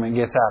which government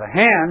gets out of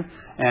hand,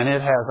 and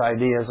it has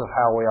ideas of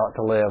how we ought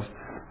to live,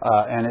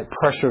 and it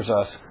pressures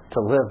us to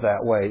live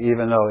that way,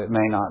 even though it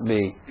may not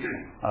be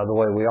the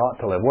way we ought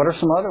to live. What are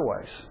some other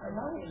ways?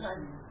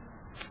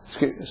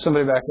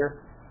 Somebody back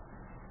here?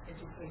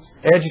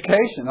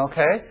 Education,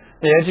 okay.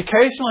 The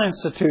educational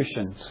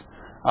institutions,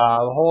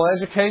 the whole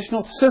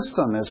educational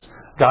system has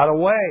got a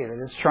way that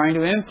it's trying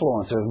to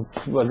influence, a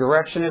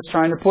direction it's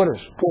trying to push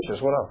us.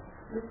 What else?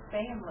 With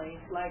family,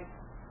 like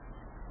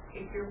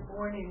if you're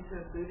born into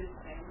a Buddhist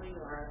family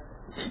or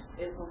an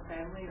Islam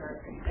family,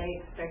 or they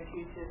expect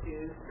you to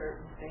do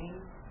certain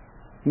things.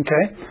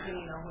 Okay.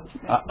 Depending on which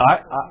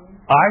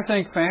I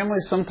think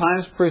families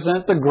sometimes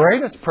present the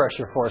greatest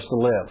pressure for us to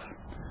live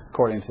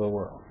according to the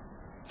world.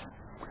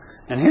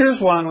 And here's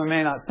one we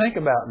may not think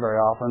about very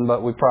often,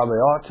 but we probably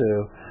ought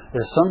to,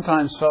 is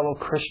sometimes fellow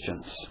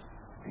Christians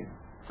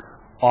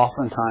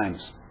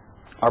oftentimes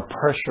are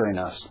pressuring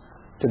us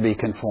to be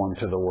conformed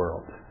to the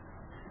world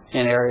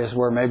in areas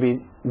where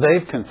maybe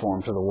they've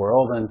conformed to the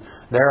world and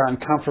they're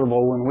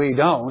uncomfortable when we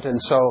don't. And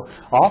so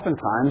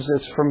oftentimes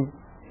it's from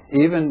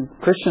even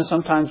Christians,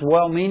 sometimes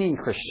well-meaning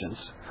Christians,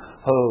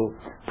 who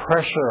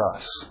pressure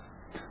us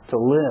to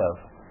live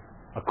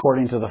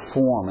according to the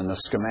form and the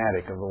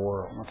schematic of the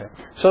world. Okay,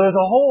 so there's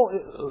a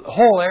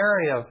whole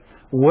area of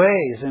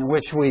ways in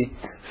which we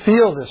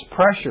feel this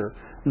pressure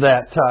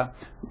that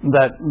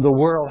the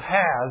world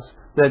has,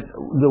 that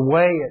the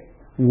way it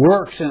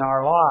works in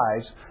our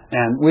lives,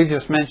 and we've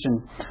just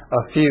mentioned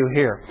a few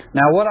here.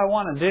 Now, what I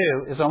want to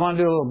do is I want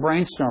to do a little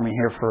brainstorming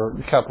here for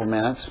a couple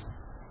minutes,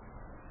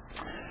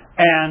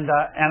 and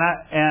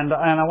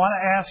I want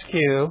to ask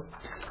you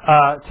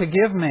to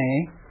give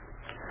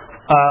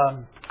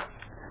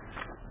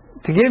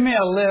me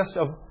a list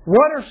of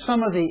what are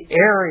some of the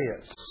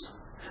areas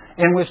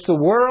in which the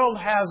world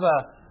has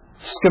a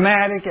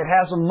schematic, it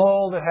has a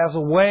mold, it has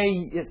a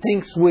way it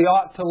thinks we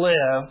ought to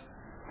live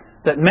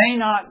that may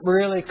not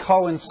really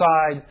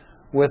coincide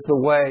with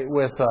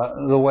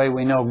the way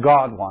we know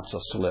God wants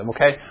us to live.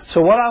 Okay,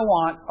 so what I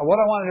want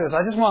to do is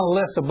I just want to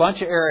list a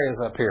bunch of areas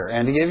up here,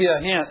 and to give you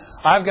a hint,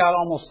 I've got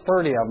almost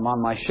 30 of them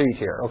on my sheet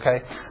here.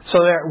 Okay, so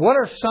what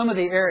are some of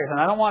the areas? And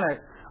I don't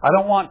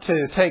want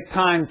to take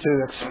time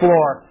to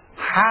explore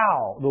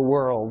how the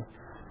world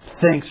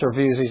thinks or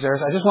views these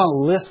areas. I just want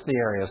to list the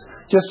areas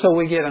just so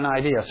we get an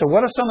idea. So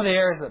what are some of the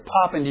areas that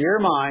pop into your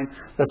mind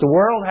that the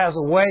world has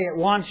a way it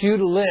wants you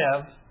to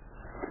live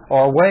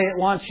or a way it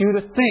wants you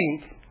to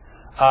think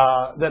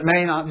that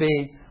may not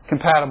be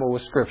compatible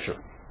with Scripture?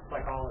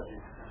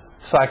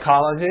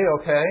 Psychology,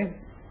 okay.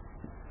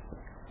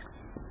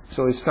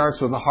 So he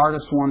starts with the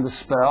hardest one to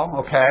spell,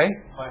 okay.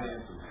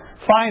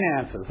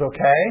 Finances,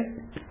 okay.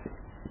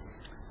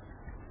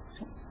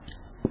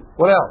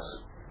 What else?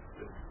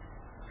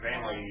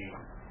 Family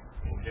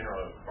in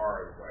general, as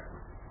far as like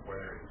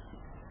whether it's you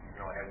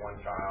can only have one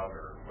child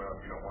or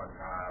if you don't want a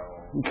child.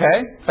 Okay,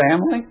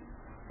 family.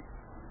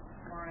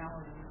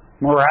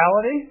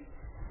 Morality.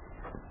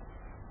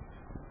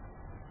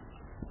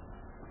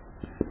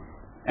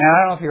 And I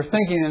don't know if you're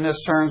thinking in this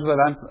terms,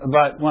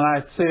 but when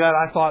I see that,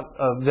 I thought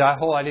of the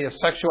whole idea of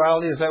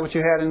sexuality. Is that what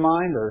you had in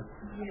mind, or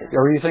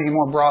are you thinking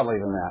more broadly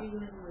than that?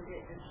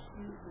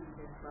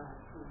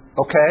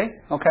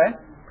 Okay.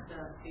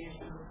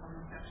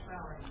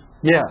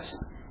 Yes.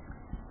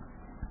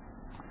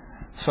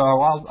 So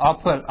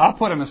I'll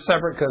put them as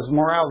separate because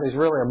morality is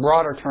really a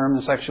broader term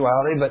than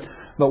sexuality. But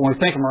when we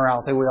think of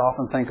morality, we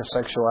often think of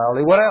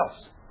sexuality. What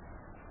else?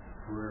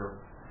 Career.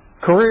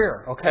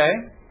 Career. Okay.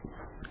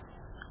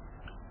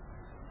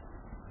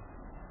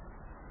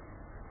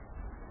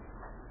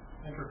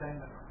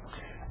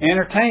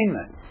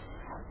 Entertainment.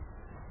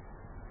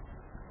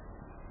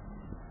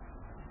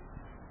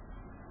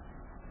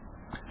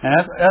 And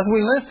as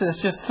we list this,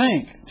 just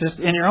think, just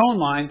in your own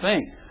mind,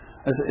 think,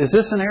 is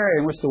this an area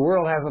in which the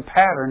world has a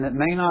pattern that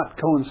may not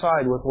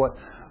coincide with what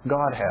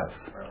God has?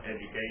 Well,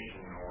 education,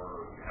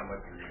 or how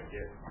much you're going to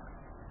get.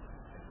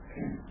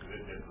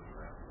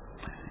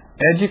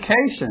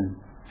 Education.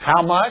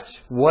 How much?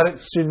 What it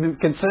should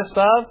consist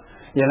of?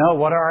 You know,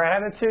 what are our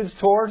attitudes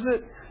towards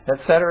it? Et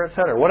cetera, et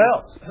cetera. What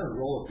else? The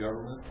role of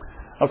government.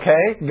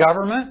 Okay,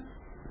 government.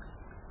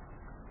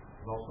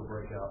 Also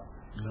break out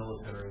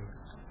military.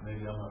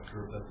 Maybe I'm not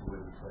sure if that's the way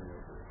to say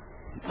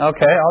it.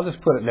 Okay, I'll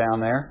just put it down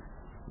there.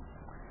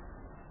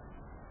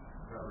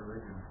 About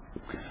religion.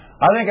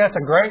 I think that's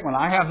a great one.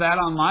 I have that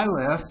on my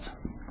list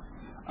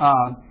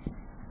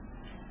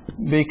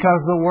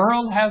because the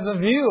world has a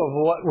view of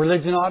what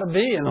religion ought to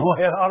be and the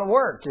way it ought to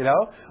work. You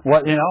know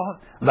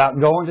about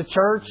going to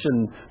church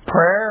and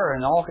prayer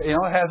and all. You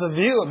know, it has a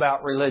view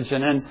about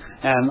religion, and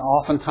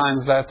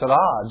oftentimes that's at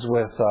odds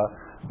with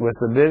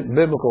the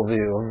biblical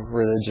view of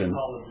religion.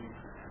 Ecology.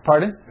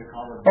 Pardon?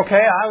 Ecology.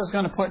 Okay, I was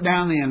going to put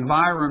down the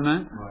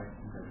environment. Right.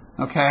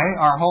 Okay,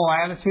 our whole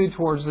attitude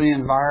towards the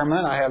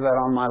environment. I have that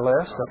on my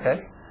list.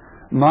 Okay,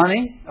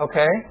 money.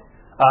 Okay,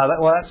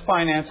 well that's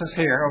finances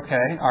here.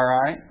 Okay, all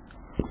right.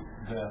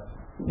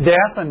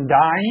 Death and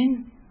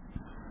dying.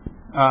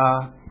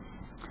 I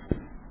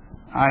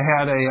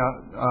had a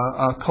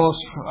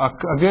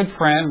good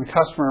friend, a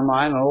customer of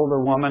mine, an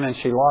older woman, and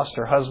she lost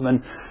her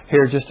husband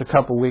here just a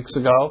couple weeks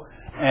ago.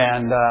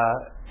 And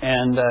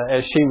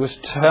as she was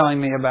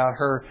telling me about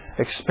her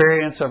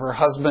experience of her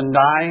husband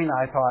dying,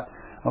 I thought,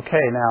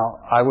 okay, now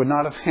I would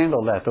not have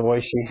handled that the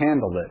way she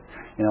handled it.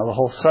 You know, the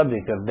whole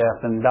subject of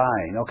death and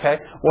dying. Okay,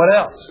 what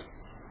else?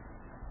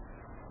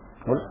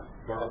 Birth,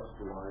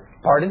 life.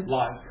 Pardon?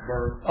 Life,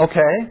 birth.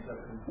 Okay,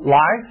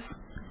 life,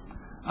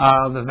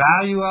 the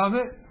value of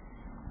it,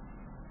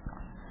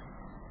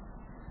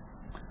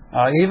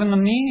 even the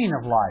meaning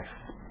of life.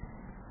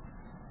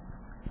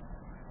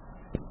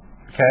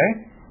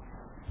 Okay.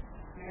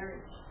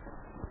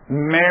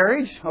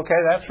 Marriage,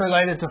 okay, that's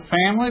related to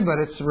family, but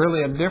it's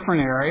really a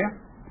different area.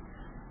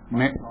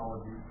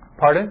 Climatology.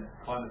 Pardon?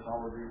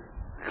 Climatology.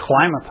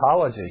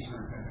 Climatology.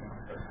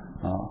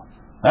 Oh,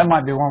 that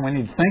might be one we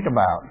need to think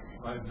about.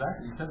 Right,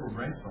 exactly. You said we're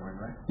brainstorming,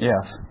 right?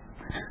 Yes.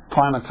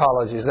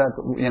 Climatology, is that,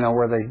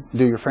 where they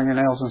do your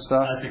fingernails and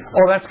stuff? I think so.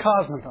 Oh, that's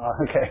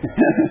cosmetology. Okay.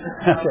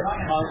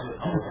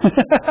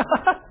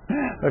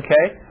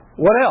 Okay.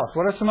 What else?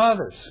 What are some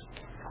others?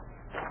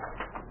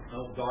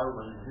 Oh,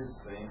 Darwin, his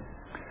thing.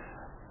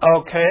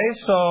 Okay,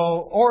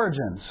 so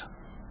origins.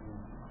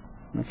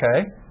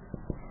 Okay.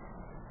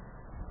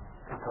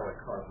 I call it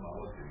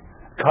cosmology.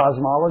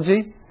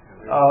 Cosmology.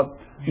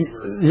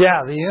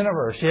 Yeah, the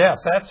universe.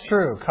 Yes, that's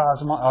true.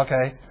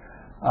 Okay.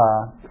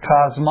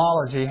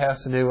 Cosmology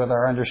has to do with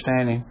our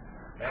understanding.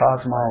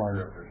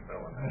 Cosmology.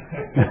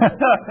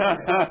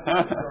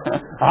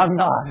 I'm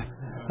not.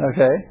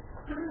 Okay.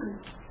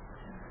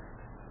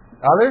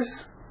 Others?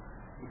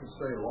 You can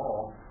say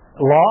law.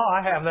 Law,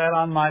 I have that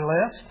on my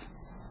list.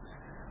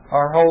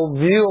 Our whole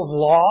view of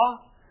law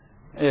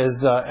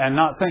is, and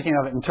not thinking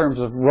of it in terms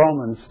of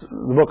Romans,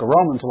 the book of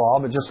Romans law,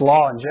 but just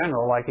law in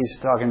general, like he's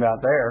talking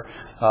about there.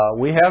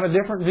 We have a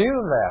different view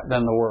of that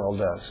than the world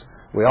does.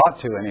 We ought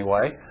to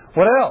anyway.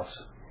 What else?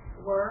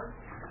 Work,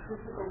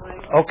 physical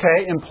labor.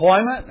 Okay,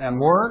 employment and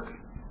work.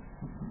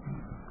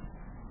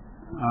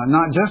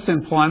 Not just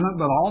employment,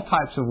 but all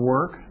types of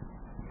work.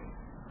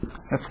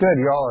 That's good.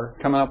 You all are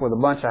coming up with a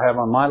bunch I have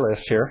on my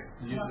list here.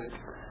 Music.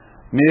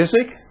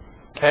 Music.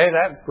 Okay,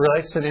 that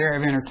relates to the area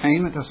of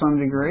entertainment to some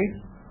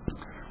degree.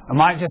 I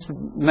might just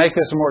make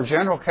this a more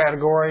general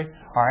category,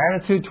 our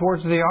attitude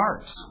towards the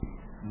arts.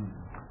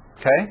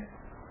 Okay?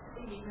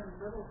 Even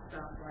little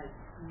stuff like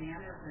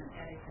manners and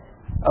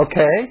etiquette.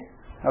 Okay.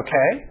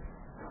 Okay.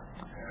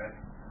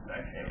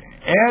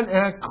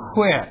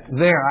 Etiquette.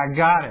 There, I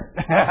got it.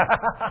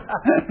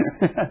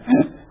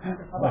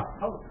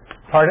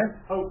 Pardon?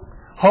 Hope.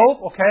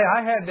 Hope. Okay,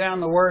 I had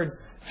down the word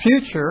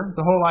future,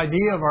 the whole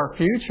idea of our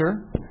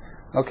future.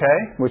 Okay,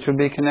 which would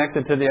be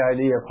connected to the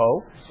idea of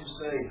hope. Did you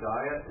say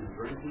diet and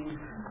drinking?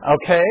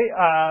 Okay,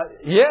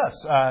 yes,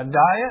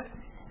 diet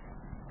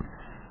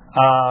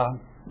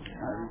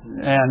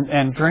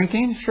and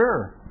drinking,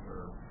 sure.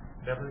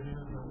 Beverages?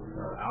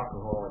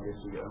 Alcohol, I guess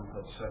we got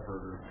that's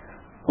separate.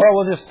 Well,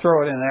 we'll just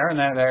throw it in there in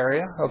that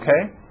area. Okay.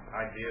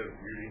 Idea of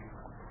beauty.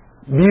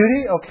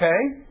 Beauty,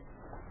 okay.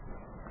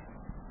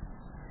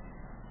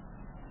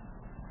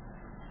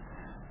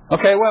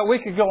 Okay, well, we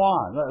could go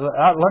on.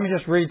 Let me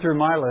just read through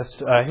my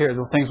list here,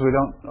 the things we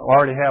don't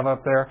already have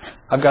up there.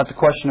 I've got the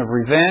question of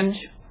revenge.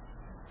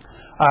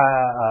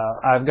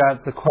 I've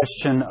got the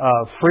question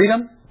of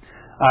freedom.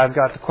 I've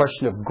got the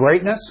question of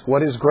greatness.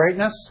 What is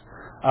greatness?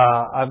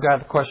 I've got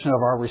the question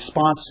of our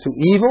response to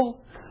evil.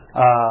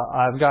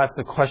 I've got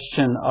the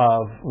question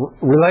of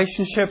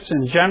relationships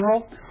in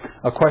general,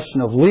 a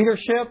question of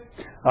leadership,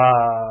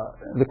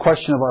 the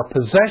question of our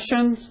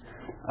possessions,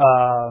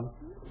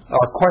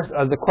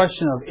 the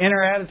question of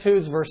inner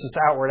attitudes versus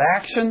outward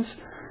actions,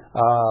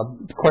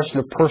 the question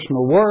of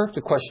personal worth,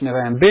 the question of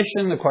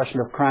ambition, the question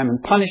of crime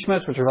and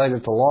punishment, which are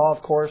related to law,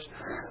 of course,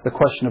 the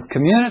question of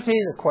community,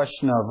 the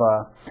question of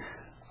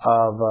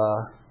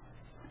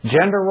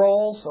gender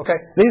roles. Okay,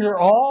 these are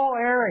all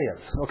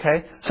areas.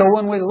 Okay, so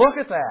when we look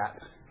at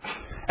that,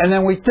 and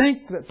then we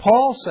think that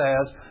Paul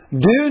says,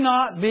 "Do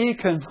not be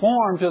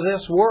conformed to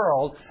this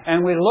world,"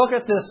 and we look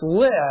at this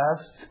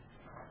list,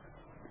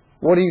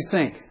 what do you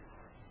think?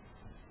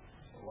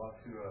 It's a lot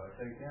to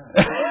take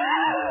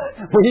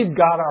in. We've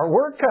got our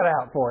work cut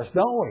out for us,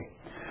 don't we?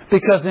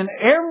 Because in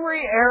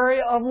every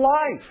area of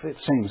life, it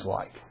seems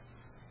like,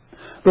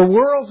 the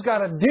world's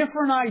got a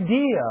different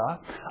idea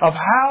of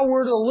how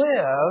we're to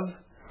live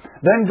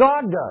than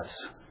God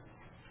does.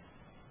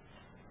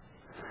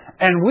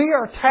 And we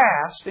are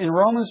tasked in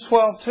Romans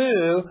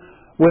 12:2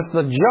 with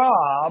the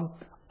job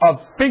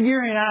of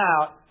figuring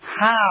out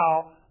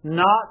how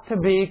not to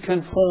be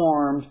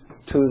conformed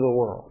to the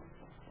world.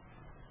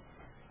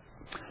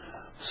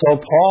 So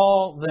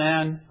Paul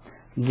then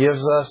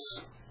gives us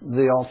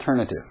the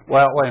alternative.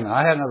 Well, wait a minute.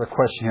 I had another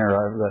question here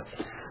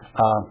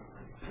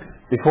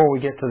before we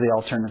get to the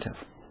alternative.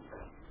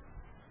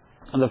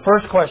 And the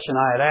first question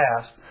I had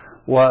asked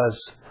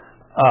was,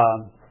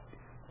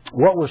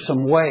 what were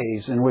some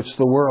ways in which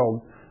the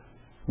world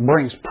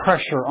brings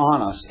pressure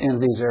on us in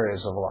these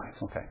areas of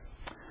life? Okay.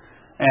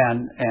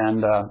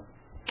 And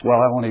well,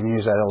 I won't even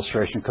use that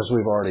illustration because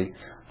we've already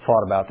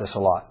thought about this a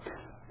lot.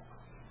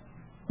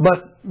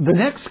 But the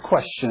next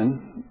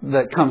question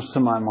that comes to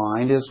my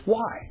mind is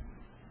why?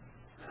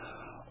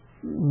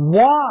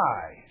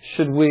 Why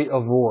should we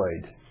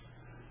avoid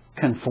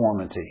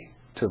conformity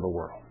to the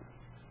world?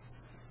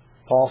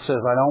 Paul says,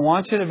 I don't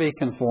want you to be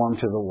conformed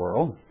to the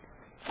world.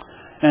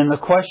 And the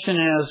question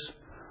is,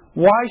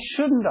 why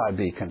shouldn't I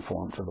be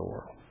conformed to the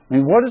world? I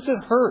mean, what does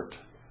it hurt?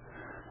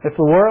 If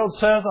the world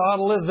says I ought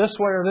to live this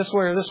way or this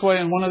way or this way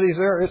in one of these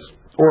areas,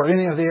 or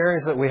any of the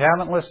areas that we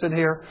haven't listed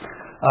here,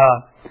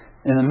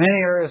 in the many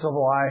areas of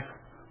life,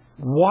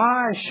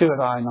 why should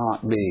I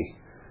not be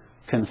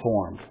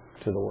conformed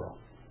to the world?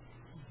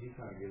 He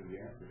kind of gives the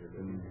answer here,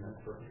 doesn't he? That's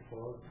purpose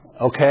clause.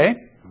 Okay.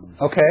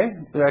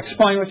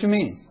 Explain what you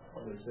mean.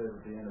 Well, it says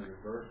at the end of the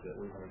verse that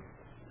we may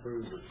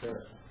prove or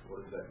test what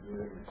is that good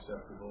and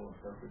acceptable and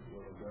perfect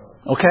will of God.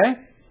 Okay.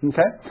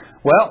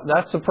 Well,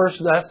 that's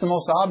the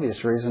most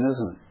obvious reason,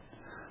 isn't it?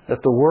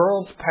 That the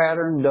world's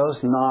pattern does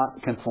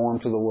not conform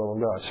to the will of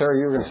God. Sarah,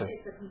 you were going to say.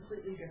 It's a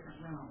completely different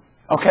realm.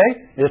 Okay.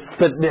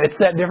 It's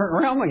that different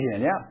realm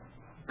again. Yeah.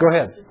 Go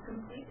ahead. It's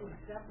completely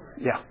separate.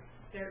 Yeah.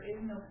 There is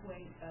no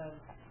point of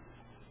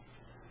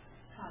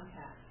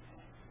contact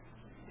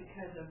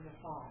because of the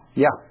fall.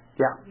 Yeah.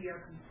 We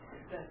are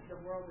the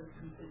world is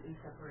completely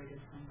separated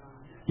from God.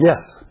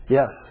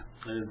 Yes.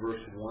 And in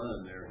verse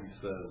 1 there, he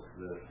says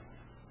that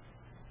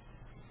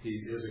he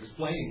is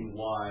explaining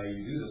why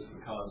you do this,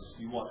 because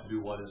you want to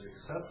do what is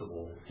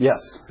acceptable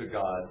to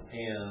God,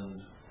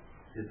 and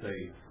it's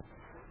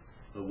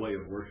a way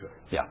of worship.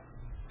 Yeah.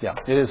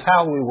 It is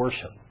how we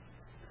worship.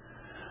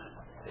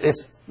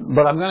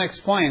 But I'm going to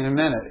explain in a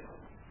minute.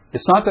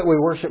 It's not that we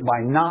worship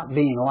by not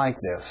being like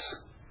this,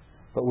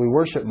 but we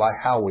worship by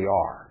how we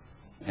are.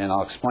 And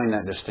I'll explain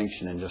that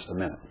distinction in just a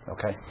minute.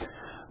 Okay?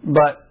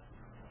 But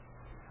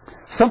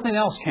something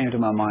else came to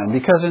my mind,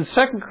 because in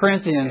 2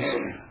 Corinthians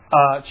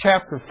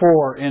chapter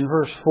 4, in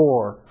verse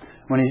 4,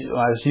 I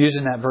was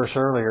using that verse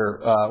earlier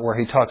where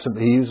he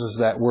uses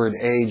that word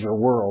age or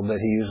world that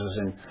he uses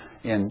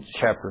in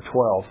chapter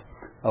 12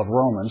 of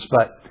Romans.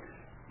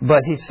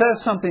 But he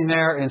says something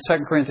there in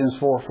 2 Corinthians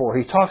 4:4.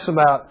 He talks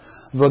about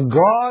the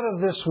God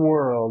of this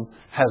world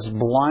has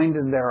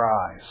blinded their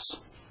eyes.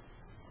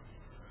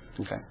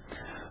 Okay.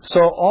 So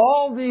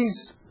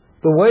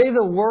the way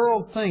the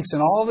world thinks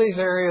in all these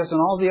areas and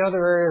all the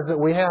other areas that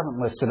we haven't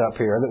listed up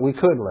here that we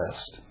could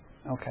list.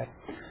 Okay.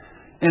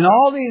 In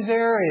all these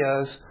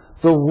areas,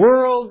 the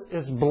world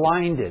is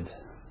blinded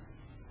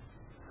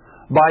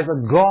by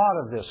the God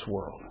of this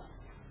world.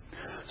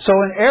 So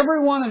in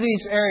every one of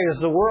these areas,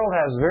 the world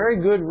has very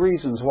good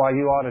reasons why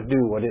you ought to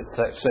do what it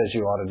says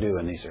you ought to do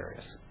in these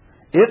areas.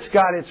 It's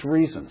got its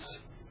reasons.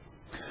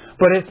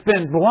 But it's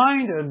been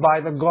blinded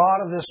by the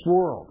God of this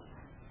world.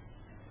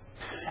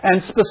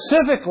 And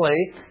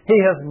specifically, He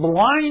has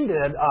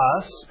blinded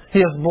us. He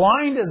has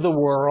blinded the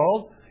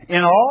world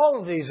in all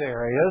of these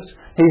areas.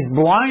 He's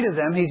blinded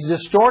them. He's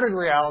distorted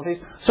realities.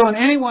 So in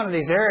any one of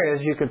these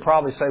areas, you could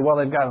probably say, well,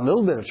 they've got a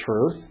little bit of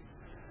truth,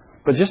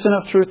 but just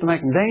enough truth to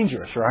make them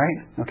dangerous,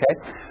 right? Okay.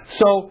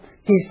 So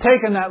He's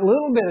taken that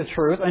little bit of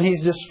truth and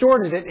He's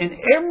distorted it in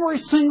every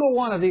single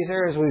one of these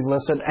areas we've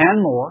listed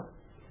and more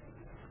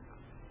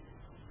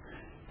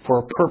for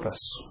a purpose.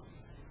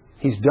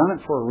 He's done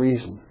it for a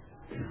reason.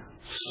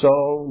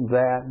 So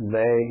that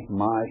they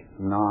might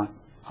not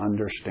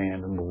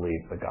understand and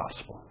believe the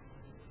gospel.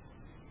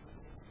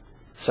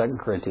 2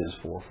 Corinthians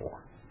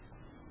 4:4.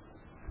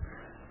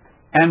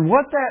 And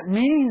what that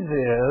means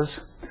is,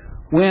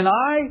 when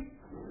I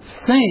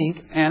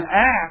think and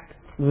act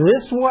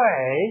this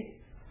way,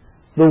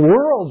 the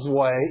world's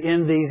way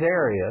in these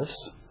areas,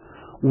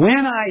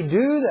 when I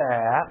do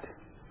that,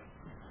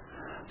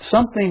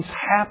 something's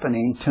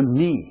happening to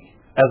me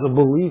as a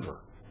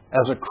believer,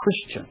 as a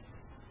Christian,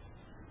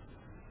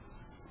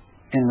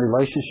 in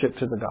relationship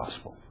to the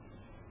gospel.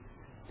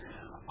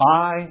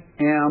 I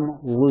am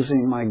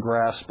losing my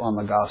grasp on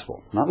the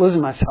gospel. Not losing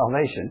my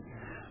salvation,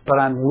 but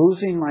I'm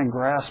losing my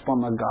grasp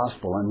on the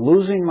gospel. I'm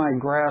losing my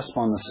grasp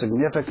on the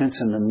significance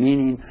and the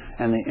meaning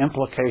and the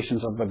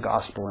implications of the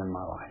gospel in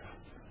my life.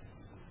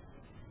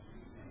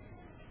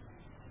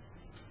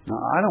 Now,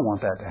 I don't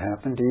want that to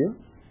happen, do you?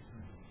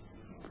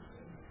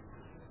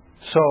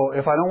 So,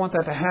 if I don't want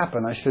that to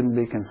happen, I shouldn't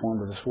be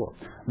conformed to this world.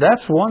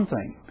 That's one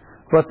thing.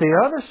 But the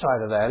other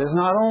side of that is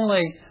not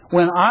only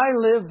when I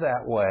live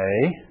that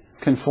way,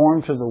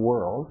 conformed to the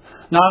world,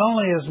 not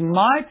only is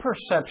my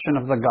perception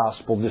of the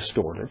gospel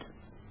distorted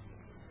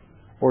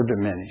or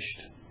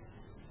diminished,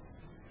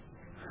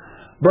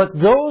 but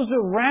those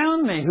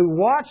around me who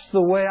watch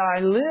the way I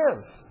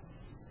live.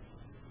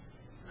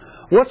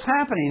 What's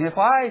happening if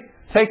I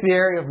take the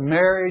area of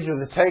marriage,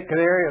 or take the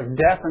area of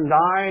death and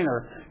dying,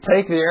 or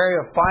take the area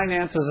of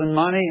finances and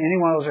money, any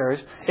one of those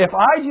areas, if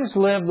I just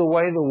live the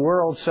way the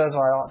world says I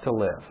ought to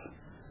live,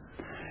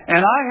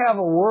 and I have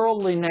a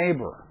worldly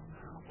neighbor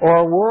or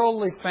a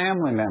worldly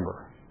family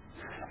member,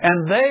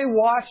 and they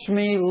watch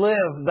me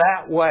live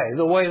that way,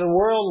 the way the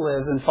world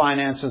lives in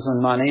finances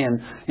and money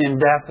and in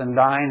death and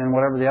dying and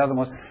whatever the other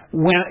ones,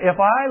 if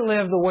I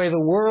live the way the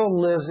world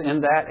lives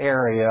in that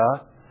area,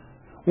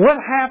 what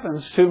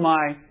happens to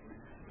my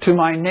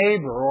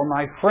neighbor or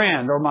my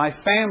friend or my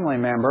family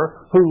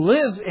member who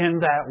lives in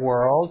that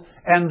world,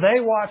 and they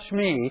watch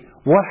me?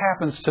 What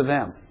happens to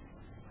them?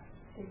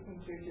 They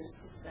think you're just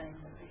the same.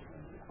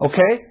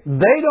 Okay?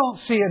 They don't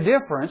see a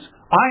difference.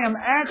 I am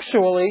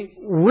actually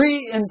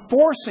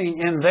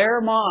reinforcing in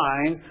their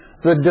mind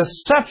the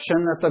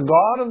deception that the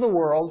God of the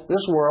world,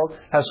 this world,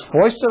 has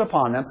foisted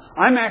upon them.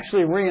 I'm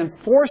actually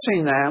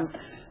reinforcing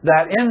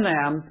that in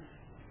them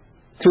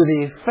to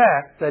the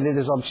effect that it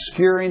is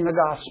obscuring the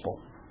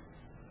gospel.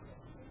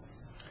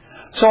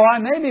 So I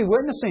may be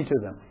witnessing to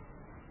them.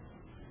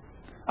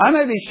 I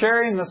may be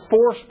sharing the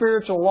 4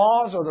 spiritual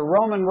laws or the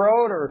Roman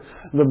road or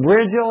the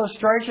bridge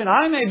illustration.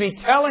 I may be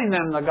telling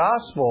them the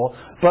gospel,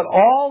 but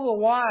all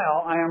the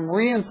while I am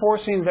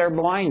reinforcing their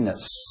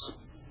blindness.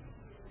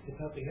 If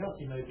nothing else,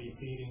 you may be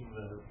feeding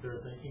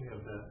their thinking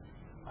of that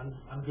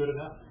I'm good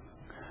enough.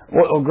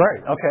 Well,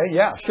 great. Okay,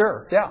 yeah,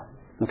 sure, yeah.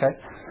 Okay.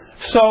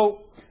 So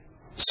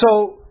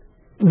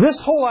this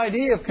whole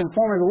idea of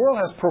conforming to the world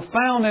has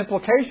profound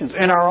implications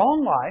in our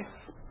own life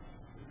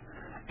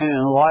and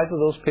in the life of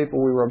those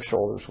people we rub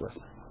shoulders with.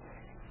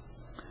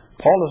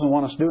 Paul doesn't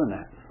want us doing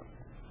that.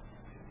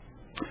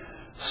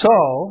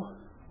 So,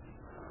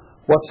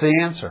 what's the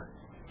answer?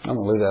 I'm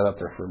going to leave that up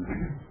there for a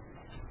minute.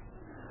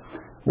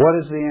 What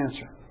is the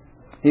answer?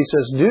 He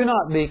says, do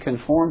not be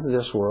conformed to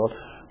this world,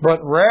 but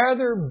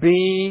rather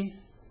be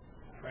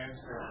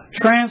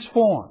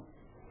transformed.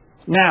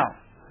 Now,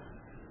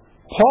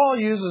 Paul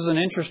uses an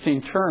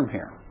interesting term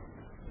here.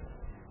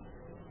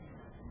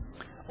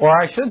 Or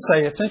I should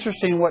say, it's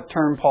interesting what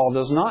term Paul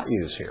does not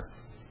use here.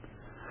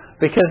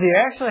 Because he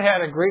actually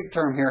had a Greek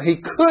term here he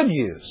could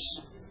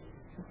use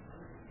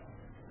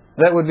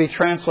that would be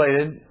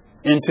translated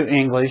into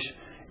English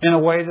in a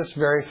way that's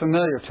very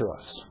familiar to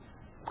us.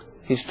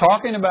 He's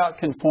talking about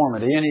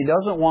conformity, and he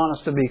doesn't want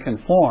us to be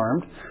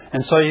conformed.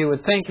 And so you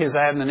would think his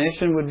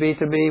admonition would be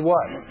to be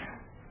what?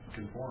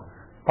 Conform.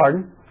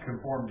 Pardon?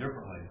 Conform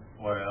differently.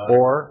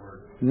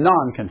 Or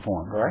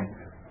non-conformed, right?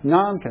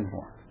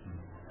 Non-conformed.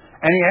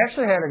 And he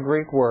actually had a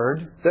Greek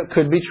word that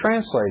could be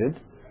translated,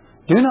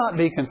 do not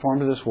be conformed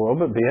to this world,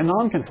 but be a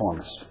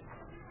nonconformist.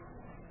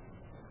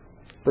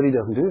 But he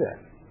doesn't do that.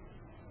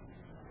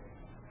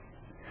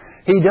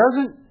 He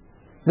doesn't.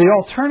 The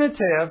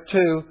alternative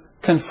to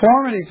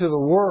conformity to the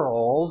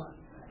world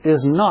is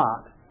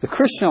not, the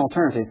Christian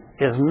alternative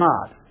is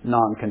not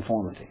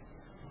nonconformity.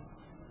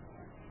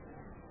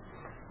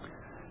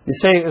 You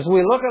see, as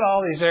we look at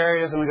all these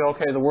areas and we go,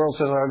 okay, the world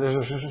says,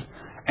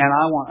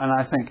 and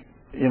I think,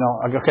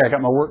 okay, I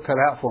got my work cut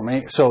out for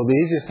me. So the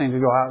easiest thing to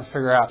go out and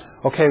figure out,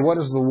 okay, what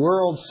does the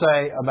world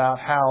say about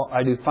how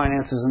I do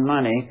finances and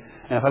money?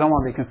 And if I don't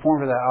want to be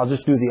conformed to that, I'll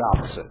just do the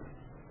opposite.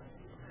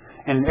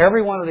 And in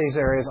every one of these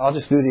areas, I'll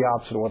just do the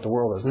opposite of what the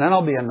world is. And then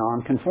I'll be a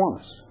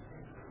nonconformist.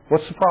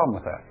 What's the problem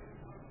with that?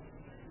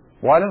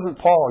 Why doesn't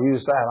Paul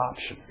use that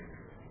option?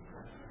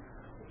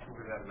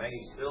 Because that may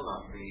still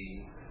not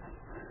be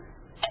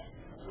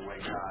the way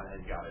God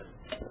has got it.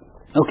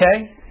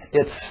 Okay?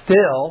 It's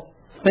still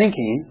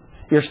thinking.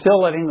 You're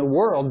still letting the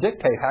world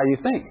dictate how you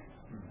think.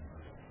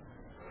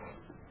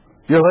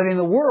 You're letting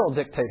the world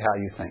dictate how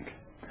you think.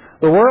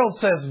 The world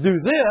says, do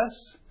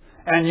this,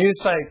 and you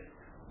say,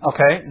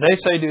 okay, they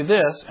say do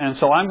this, and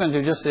so I'm going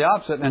to do just the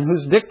opposite. And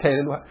who's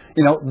dictated?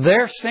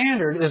 Their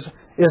standard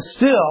is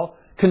still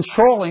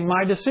controlling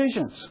my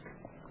decisions.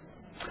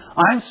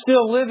 I'm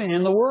still living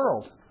in the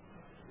world.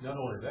 Not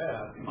only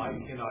that, I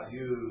cannot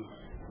use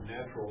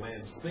natural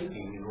man's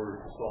thinking in order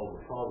to solve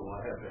the problem.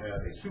 I have to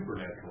have a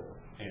supernatural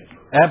answer.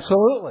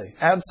 Absolutely.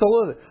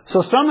 Absolutely.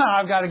 So somehow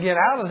I've got to get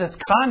out of this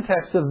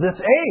context of this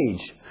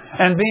age.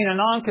 And being a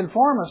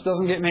nonconformist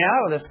doesn't get me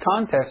out of this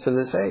context of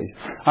this age.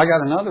 I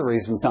got another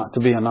reason not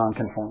to be a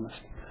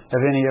nonconformist.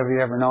 Have any of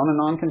you ever known a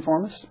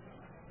nonconformist?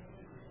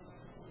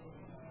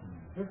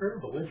 They're very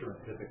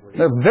belligerent, typically.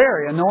 They're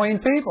very annoying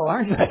people,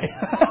 aren't they?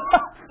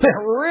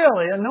 They're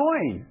really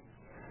annoying.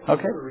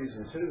 Okay. Another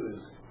reason, too,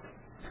 is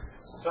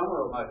some of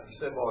them, like you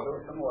said, well,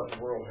 some of what the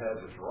world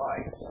has is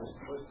right. It's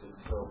twisted.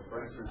 So,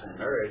 for instance, in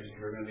marriage, if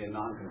you're going to be a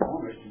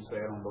nonconformist, you say,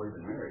 I don't believe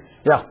in marriage.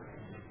 Yeah.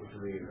 Which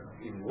would be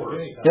even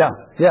worse. Yeah.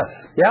 Yes.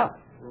 Yeah.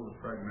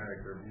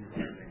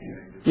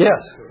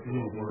 Yes.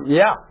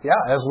 Yeah. Yeah.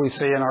 As we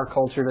see in our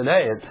culture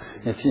today,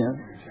 it's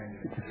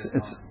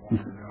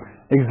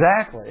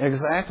exactly.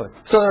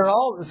 So they're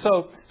all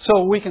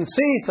so we can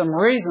see some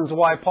reasons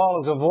why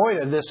Paul has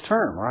avoided this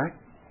term, right?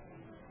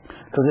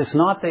 Because it's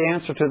not the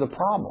answer to the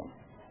problem.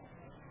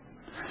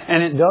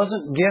 And it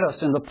doesn't get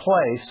us in the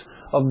place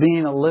of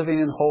being a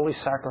living and holy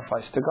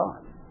sacrifice to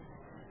God.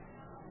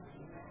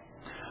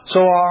 So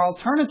our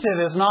alternative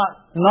is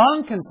not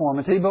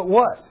nonconformity, but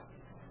what?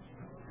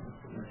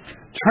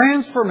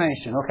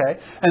 Transformation, okay?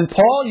 And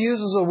Paul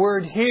uses a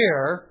word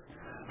here,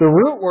 the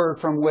root word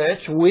from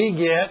which we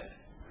get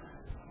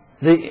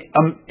the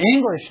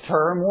English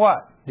term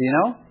what? Do you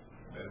know?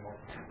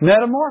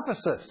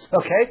 Metamorphosis.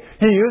 Okay?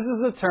 He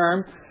uses the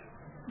term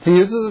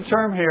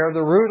here,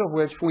 the root of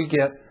which we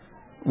get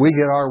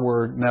our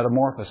word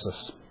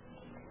metamorphosis.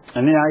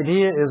 And the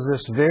idea is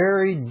this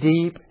very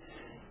deep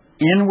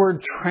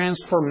inward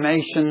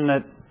transformation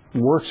that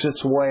works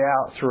its way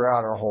out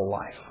throughout our whole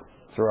life,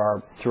 through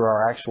our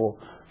actual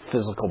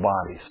physical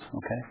bodies.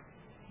 Okay?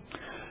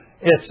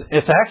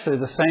 It's actually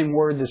the same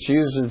word that's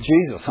used of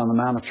Jesus on the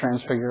Mount of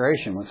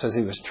Transfiguration when it says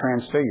He was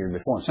transfigured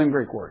before. Same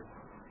Greek word.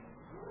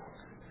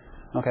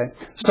 Okay?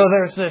 So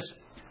there's this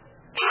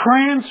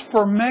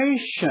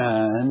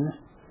transformation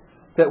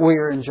that we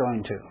are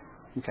enjoined to.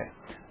 Okay.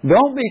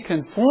 Don't be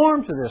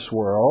conformed to this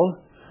world,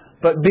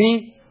 but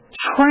be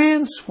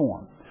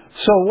transformed.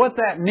 So what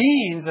that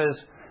means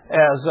is,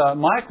 as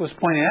Mike was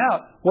pointing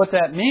out, what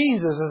that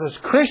means is that as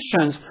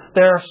Christians,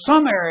 there are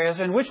some areas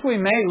in which we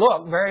may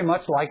look very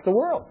much like the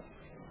world.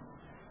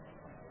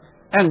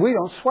 And we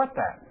don't sweat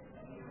that.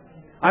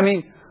 I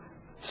mean,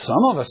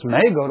 some of us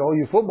may go to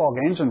OU football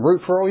games and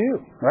root for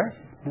OU, right?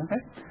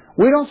 Okay.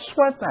 We don't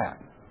sweat that.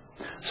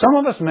 Some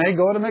of us may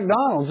go to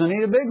McDonald's and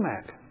eat a Big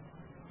Mac.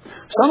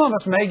 Some of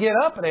us may get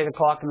up at 8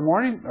 o'clock in the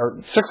morning,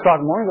 or 6 o'clock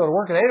in the morning, go to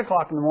work at 8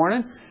 o'clock in the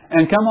morning,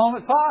 and come home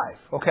at 5.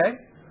 Okay?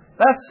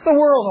 That's the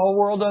world. The whole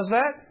world does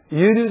that.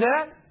 You do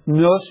that,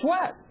 no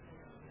sweat.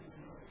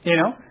 You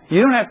know,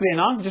 you don't have to be a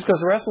non just because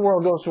the rest of the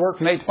world goes to work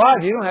from 8 to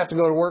 5. You don't have to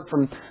go to work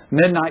from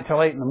midnight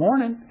till 8 in the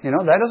morning. You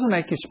know, that doesn't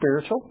make you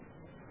spiritual.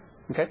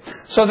 Okay?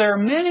 So there are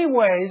many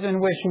ways in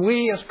which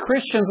we as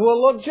Christians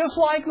will look just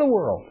like the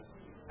world.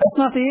 That's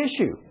not the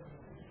issue.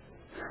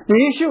 The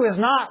issue is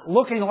not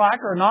looking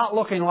like or not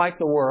looking like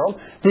the world.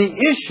 The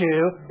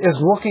issue is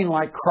looking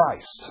like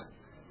Christ.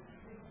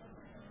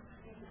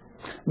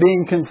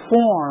 Being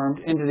conformed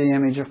into the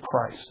image of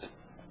Christ.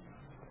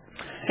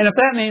 And if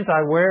that means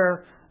I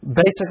wear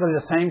basically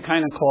the same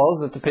kind of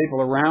clothes that the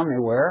people around me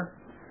wear.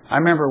 I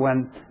remember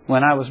when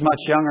I was much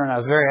younger and I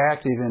was very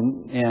active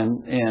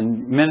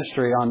in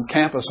ministry on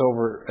campus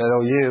over at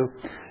OU,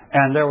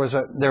 and there was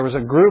a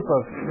group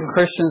of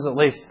Christians, at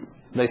least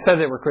they said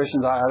they were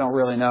Christians, I don't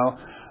really know,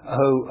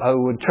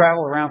 who would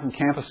travel around from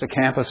campus to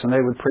campus, and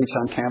they would preach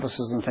on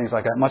campuses and things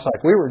like that, much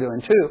like we were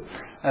doing too,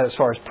 as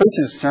far as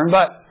preaching is concerned.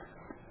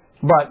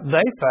 But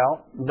they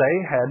felt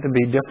they had to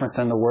be different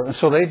than the world, and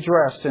so they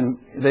dressed in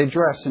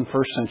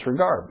first century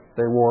garb.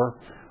 They wore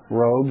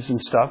robes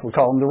and stuff. We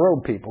call them the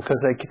robe people because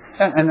they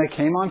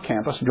came on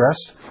campus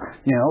dressed,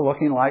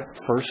 looking like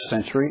first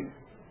century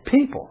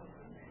people.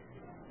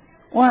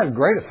 Well, it had a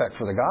great effect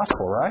for the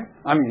gospel, right?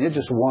 I mean, it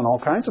just won all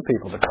kinds of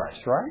people to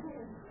Christ, right?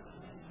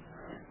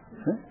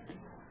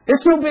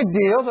 It's no big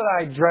deal that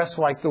I dress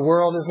like the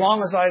world as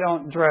long as I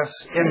don't dress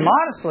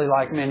immodestly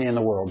like many in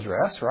the world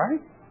dress, right?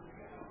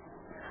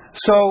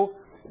 So,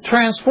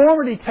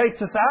 transformity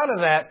takes us out of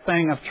that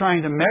thing of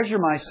trying to measure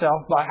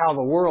myself by how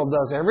the world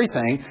does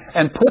everything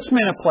and puts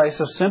me in a place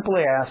of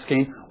simply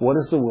asking, what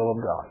is the will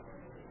of God?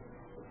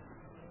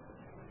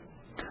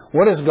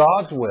 What is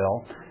God's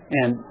will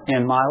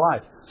in my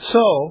life?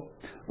 So,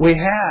 we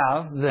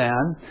have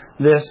then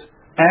this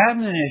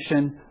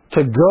admonition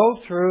to go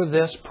through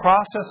this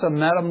process of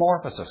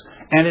metamorphosis.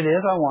 And it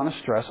is, I want to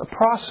stress, a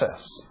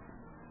process.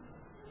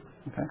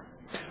 Okay?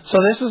 So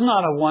this is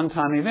not a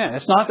one-time event.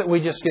 It's not that we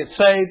just get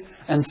saved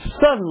and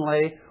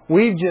suddenly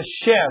we've just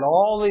shed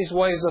all these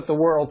ways that the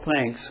world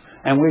thinks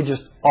and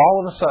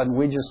all of a sudden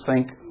we just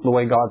think the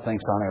way God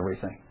thinks on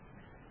everything.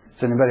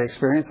 Has anybody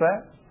experienced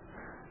that?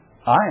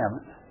 I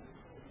haven't.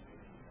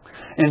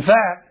 In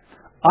fact,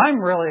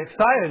 I'm really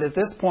excited at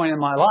this point in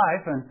my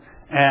life,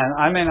 and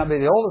I may not be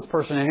the oldest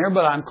person in here,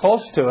 but I'm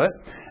close to it.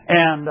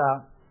 And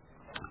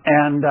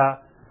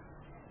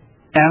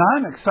And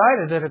I'm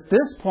excited that at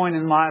this point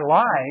in my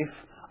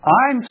life,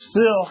 I'm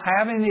still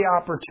having the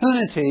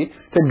opportunity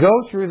to go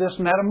through this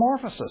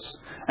metamorphosis.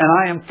 And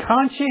I am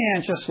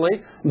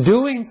conscientiously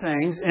doing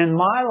things in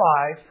my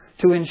life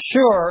to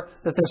ensure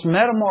that this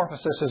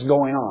metamorphosis is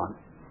going on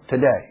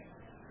today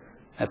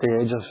at the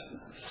age of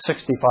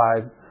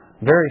 65,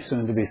 very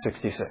soon to be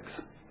 66.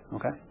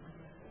 Okay?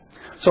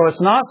 So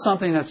it's not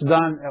something that's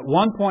done at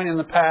one point in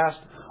the past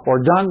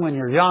or done when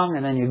you're young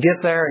and then you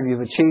get there and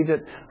you've achieved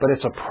it, but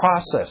it's a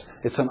process.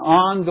 It's an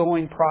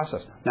ongoing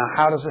process. Now,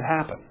 how does it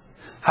happen?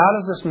 How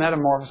does this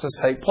metamorphosis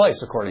take place,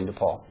 according to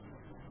Paul?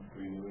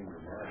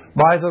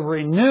 By the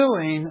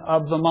renewing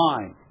of the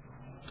mind.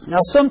 Now,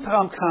 some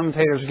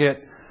commentators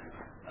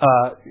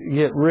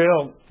get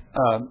real,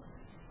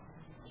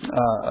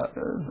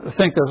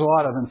 think there's a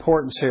lot of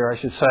importance here, I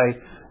should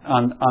say,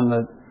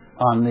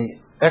 on the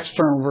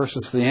external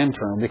versus the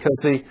internal, because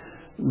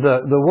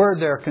the word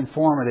there,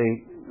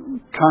 conformity,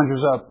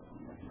 conjures up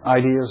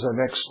ideas of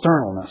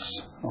externalness,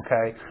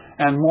 okay?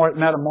 And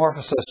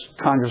metamorphosis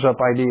conjures up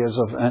ideas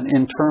of an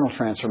internal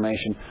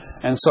transformation.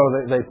 And so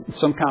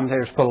some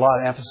commentators put a lot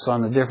of emphasis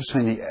on the difference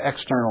between the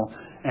external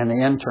and the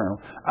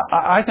internal.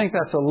 I think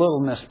that's a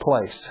little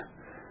misplaced,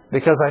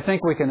 because I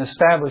think we can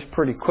establish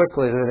pretty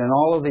quickly that in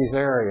all of these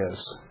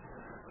areas,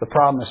 the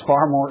problem is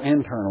far more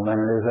internal than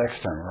it is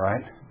external,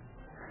 right?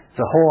 It's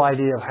the whole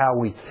idea of how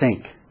we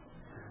think,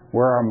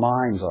 where our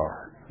minds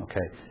are,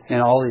 okay, in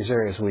all these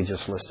areas we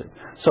just listed.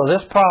 So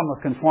this problem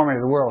of conformity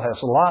to the world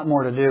has a lot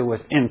more to do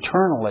with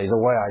internally the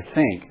way I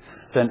think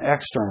than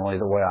externally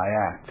the way I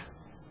act.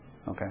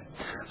 Okay,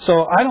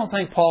 so I don't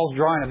think Paul's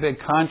drawing a big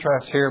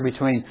contrast here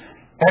between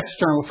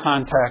external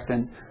conduct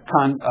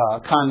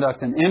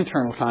and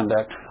internal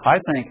conduct. I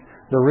think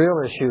the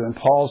real issue in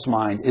Paul's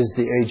mind is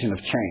the agent of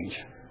change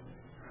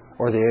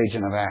or the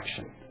agent of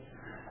action.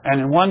 And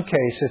in one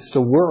case, it's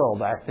the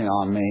world acting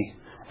on me,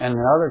 and in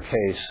another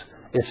case,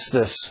 it's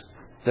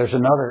there's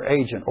another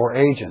agent or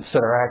agents that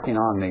are acting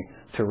on me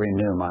to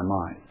renew my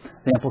mind.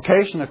 The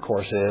implication, of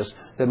course, is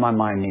that my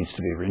mind needs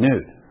to be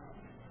renewed.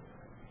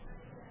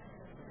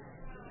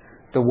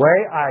 The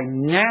way I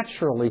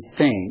naturally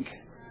think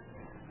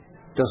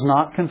does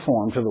not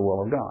conform to the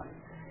will of God.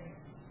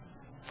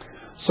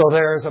 So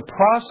there is a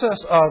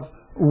process of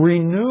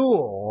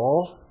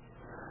renewal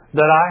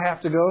that I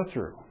have to go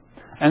through.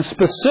 And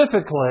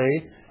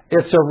specifically,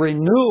 it's a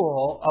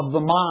renewal of the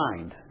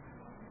mind.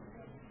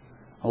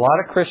 A lot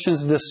of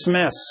Christians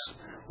dismiss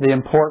the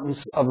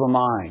importance of the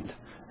mind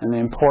and the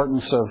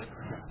importance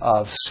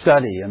of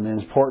study and the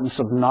importance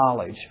of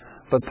knowledge.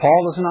 But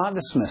Paul does not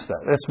dismiss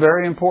that. It's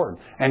very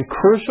important. And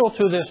crucial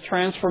to this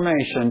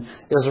transformation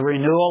is a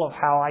renewal of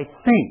how I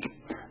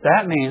think.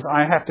 That means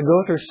I have to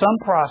go through some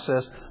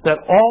process that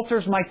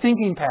alters my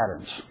thinking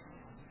patterns.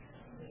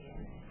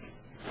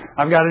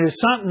 I've got to do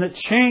something that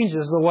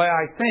changes the way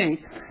I think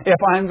if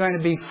I'm going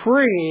to be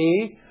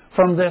free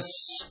from this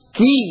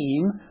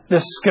scheme,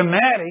 this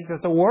schematic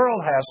that the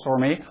world has for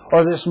me,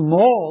 or this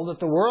mold that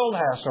the world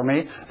has for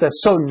me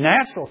that's so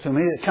natural to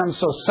me, it comes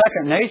so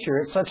second nature,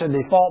 it's such a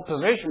default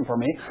position for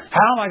me.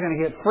 How am I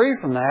going to get free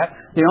from that?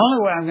 The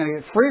only way I'm going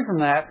to get free from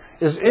that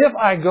is if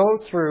I go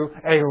through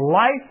a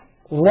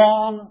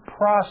lifelong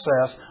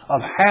process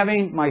of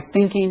having my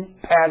thinking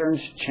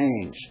patterns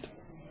changed.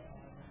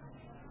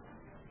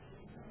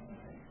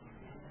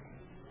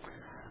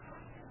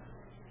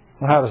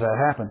 Well, how does that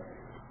happen?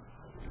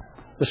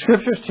 The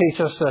Scriptures teach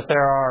us that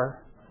there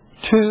are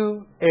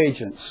two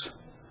agents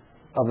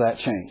of that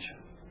change.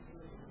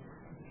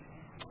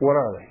 What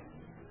are they?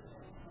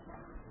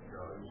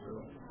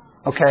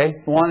 Okay,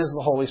 one is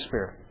the Holy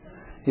Spirit.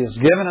 He has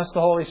given us the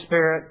Holy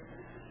Spirit,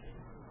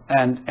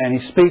 and He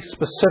speaks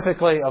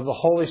specifically of the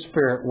Holy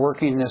Spirit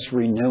working this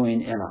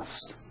renewing in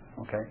us.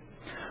 Okay?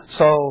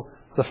 So,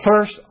 the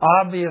first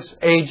obvious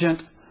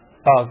agent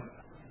of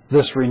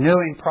this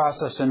renewing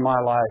process in my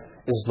life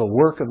is the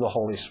work of the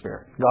Holy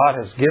Spirit. God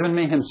has given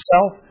me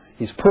Himself.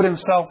 He's put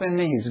Himself in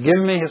me. He's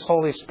given me His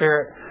Holy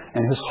Spirit.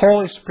 And His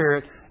Holy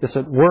Spirit is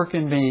at work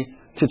in me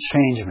to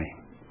change me.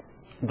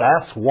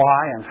 That's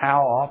why and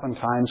how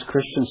oftentimes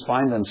Christians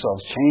find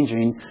themselves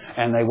changing,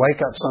 and they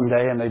wake up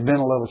someday and they've been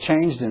a little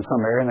changed in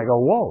some area and they go,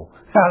 whoa,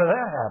 how did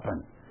that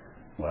happen?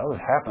 Well, it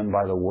happened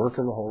by the work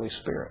of the Holy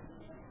Spirit.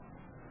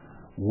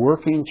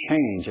 Working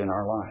change in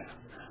our life.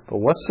 But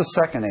what's the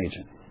second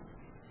agent?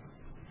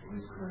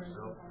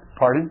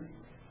 Pardon?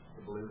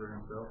 The believer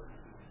himself?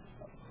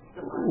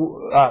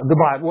 The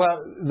Bible.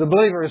 Well, the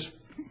believer is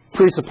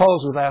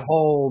presupposed with that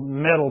whole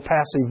middle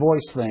passive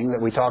voice thing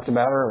that we talked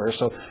about earlier.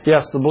 So,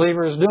 yes, the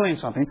believer is doing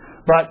something.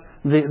 But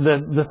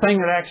the thing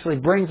that actually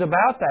brings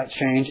about that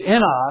change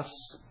in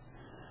us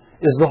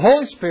is the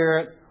Holy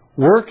Spirit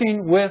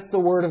working with the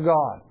Word of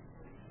God.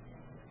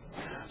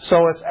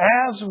 So it's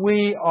as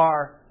we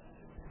are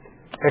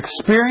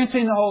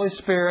experiencing the Holy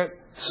Spirit,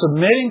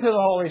 submitting to the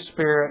Holy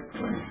Spirit,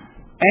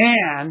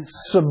 and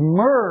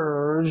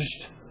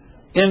submerged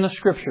in the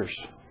Scriptures.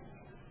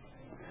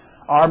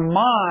 Our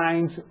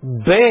minds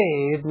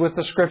bathed with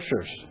the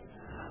Scriptures.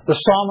 The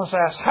psalmist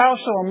asks, how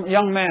shall a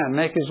young man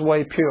make his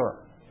way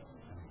pure?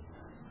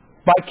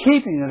 by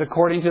keeping it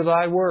according to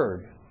Thy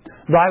word.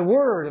 Thy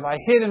word have I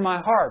hid in my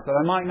heart, that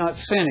I might not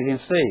sin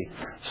against Thee.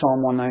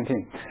 Psalm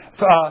 119.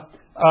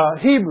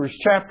 Hebrews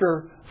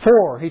chapter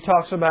 4, he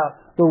talks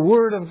about the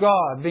Word of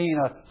God being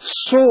a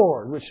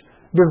sword which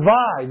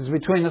divides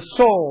between the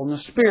soul and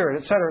the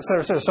spirit, etc.,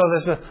 etc., etc. So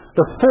there's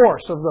the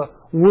force of the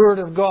Word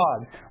of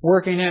God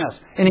working in us.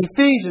 In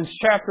Ephesians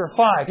chapter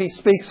 5, he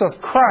speaks of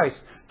Christ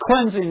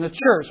cleansing the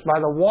church by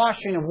the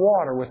washing of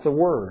water with the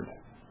Word.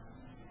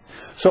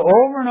 So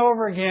over and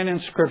over again in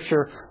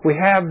Scripture, we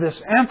have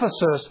this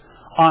emphasis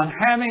on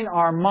having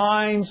our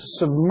minds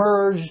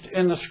submerged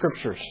in the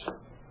Scriptures.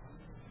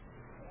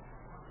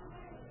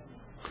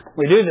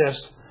 We do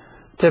this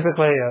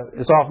typically,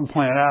 it's often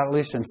pointed out, at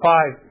least in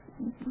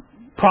 5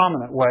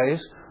 prominent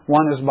ways.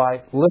 One is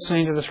by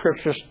listening to the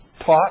Scriptures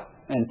taught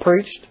and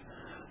preached.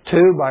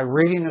 2, by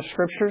reading the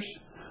Scriptures.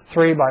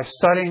 3, by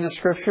studying the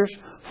Scriptures.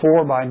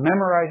 4, by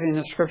memorizing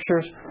the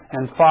Scriptures.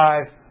 And 5,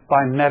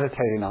 by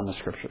meditating on the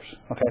Scriptures.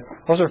 Okay?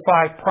 Those are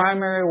 5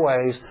 primary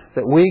ways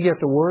that we get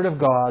the Word of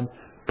God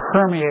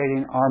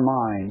permeating our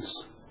minds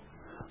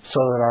so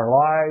that our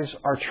lives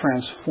are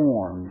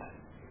transformed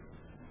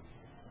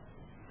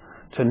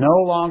to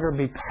no longer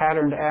be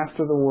patterned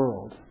after the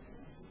world.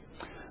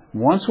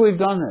 Once we've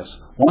done this,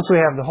 once we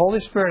have the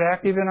Holy Spirit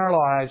active in our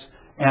lives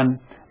and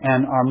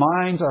our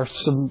minds are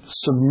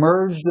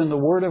submerged in the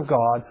Word of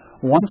God,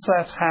 once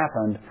that's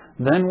happened,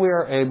 then we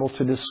are able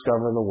to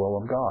discover the will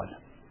of God.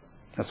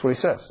 That's what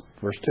he says,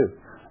 verse 2.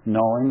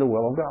 Knowing the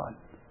will of God.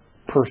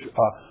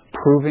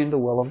 Proving the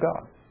will of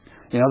God.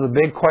 You know, the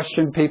big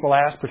question people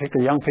ask,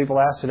 particularly young people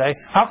ask today,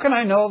 how can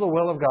I know the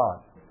will of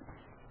God?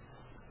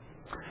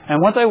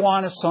 And what they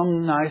want is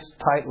some nice,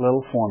 tight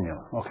little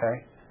formula,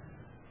 okay?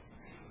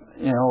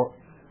 You know,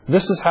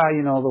 this is how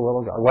you know the will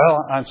of God.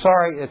 Well, I'm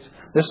sorry,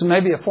 this is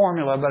maybe a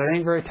formula, but it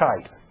ain't very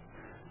tight.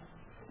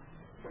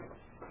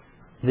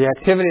 The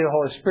activity of the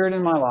Holy Spirit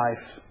in my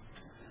life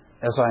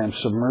as I am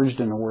submerged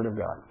in the Word of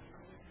God.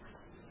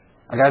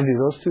 I got to do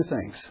those 2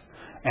 things.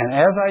 And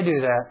as I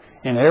do that,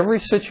 in every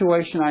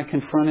situation I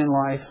confront in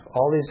life,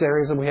 all these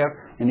areas that we have,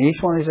 in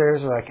each one of these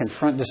areas that I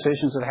confront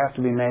decisions that have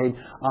to be made,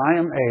 I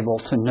am able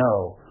to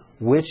know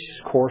which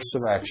course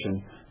of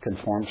action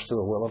conforms to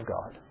the will of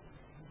God.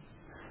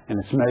 And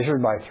it's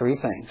measured by 3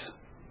 things.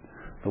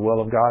 The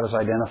will of God is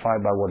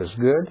identified by what is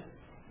good,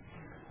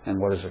 and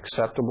what is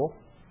acceptable,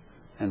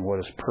 and what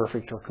is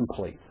perfect or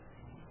complete.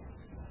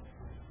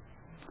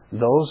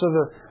 Those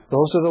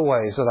are the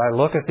ways that I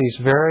look at these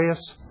various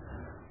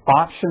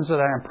options that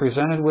I am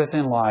presented with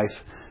in life,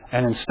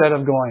 and instead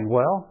of going,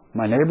 well,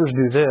 my neighbors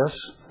do this,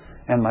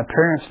 and my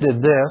parents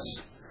did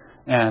this,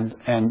 and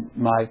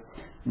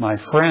my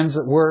friends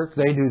at work,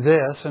 they do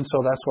this, and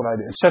so that's what I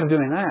do. Instead of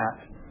doing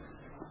that,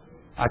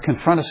 I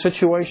confront a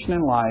situation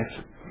in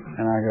life,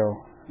 and I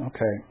go,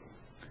 okay,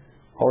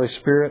 Holy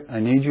Spirit, I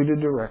need you to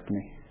direct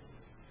me.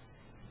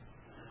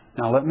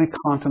 Now let me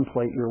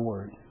contemplate your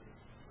Word.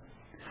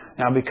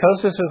 Now,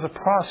 because this is a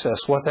process,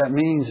 what that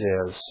means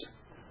is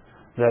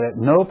that at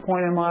no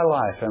point in my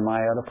life am I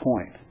at a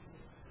point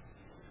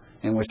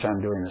in which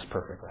I'm doing this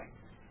perfectly.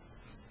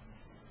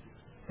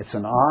 It's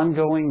an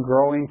ongoing,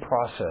 growing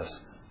process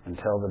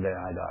until the day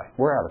I die.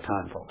 We're out of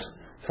time, folks.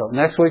 So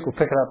next week we'll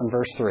pick it up in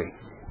verse 3.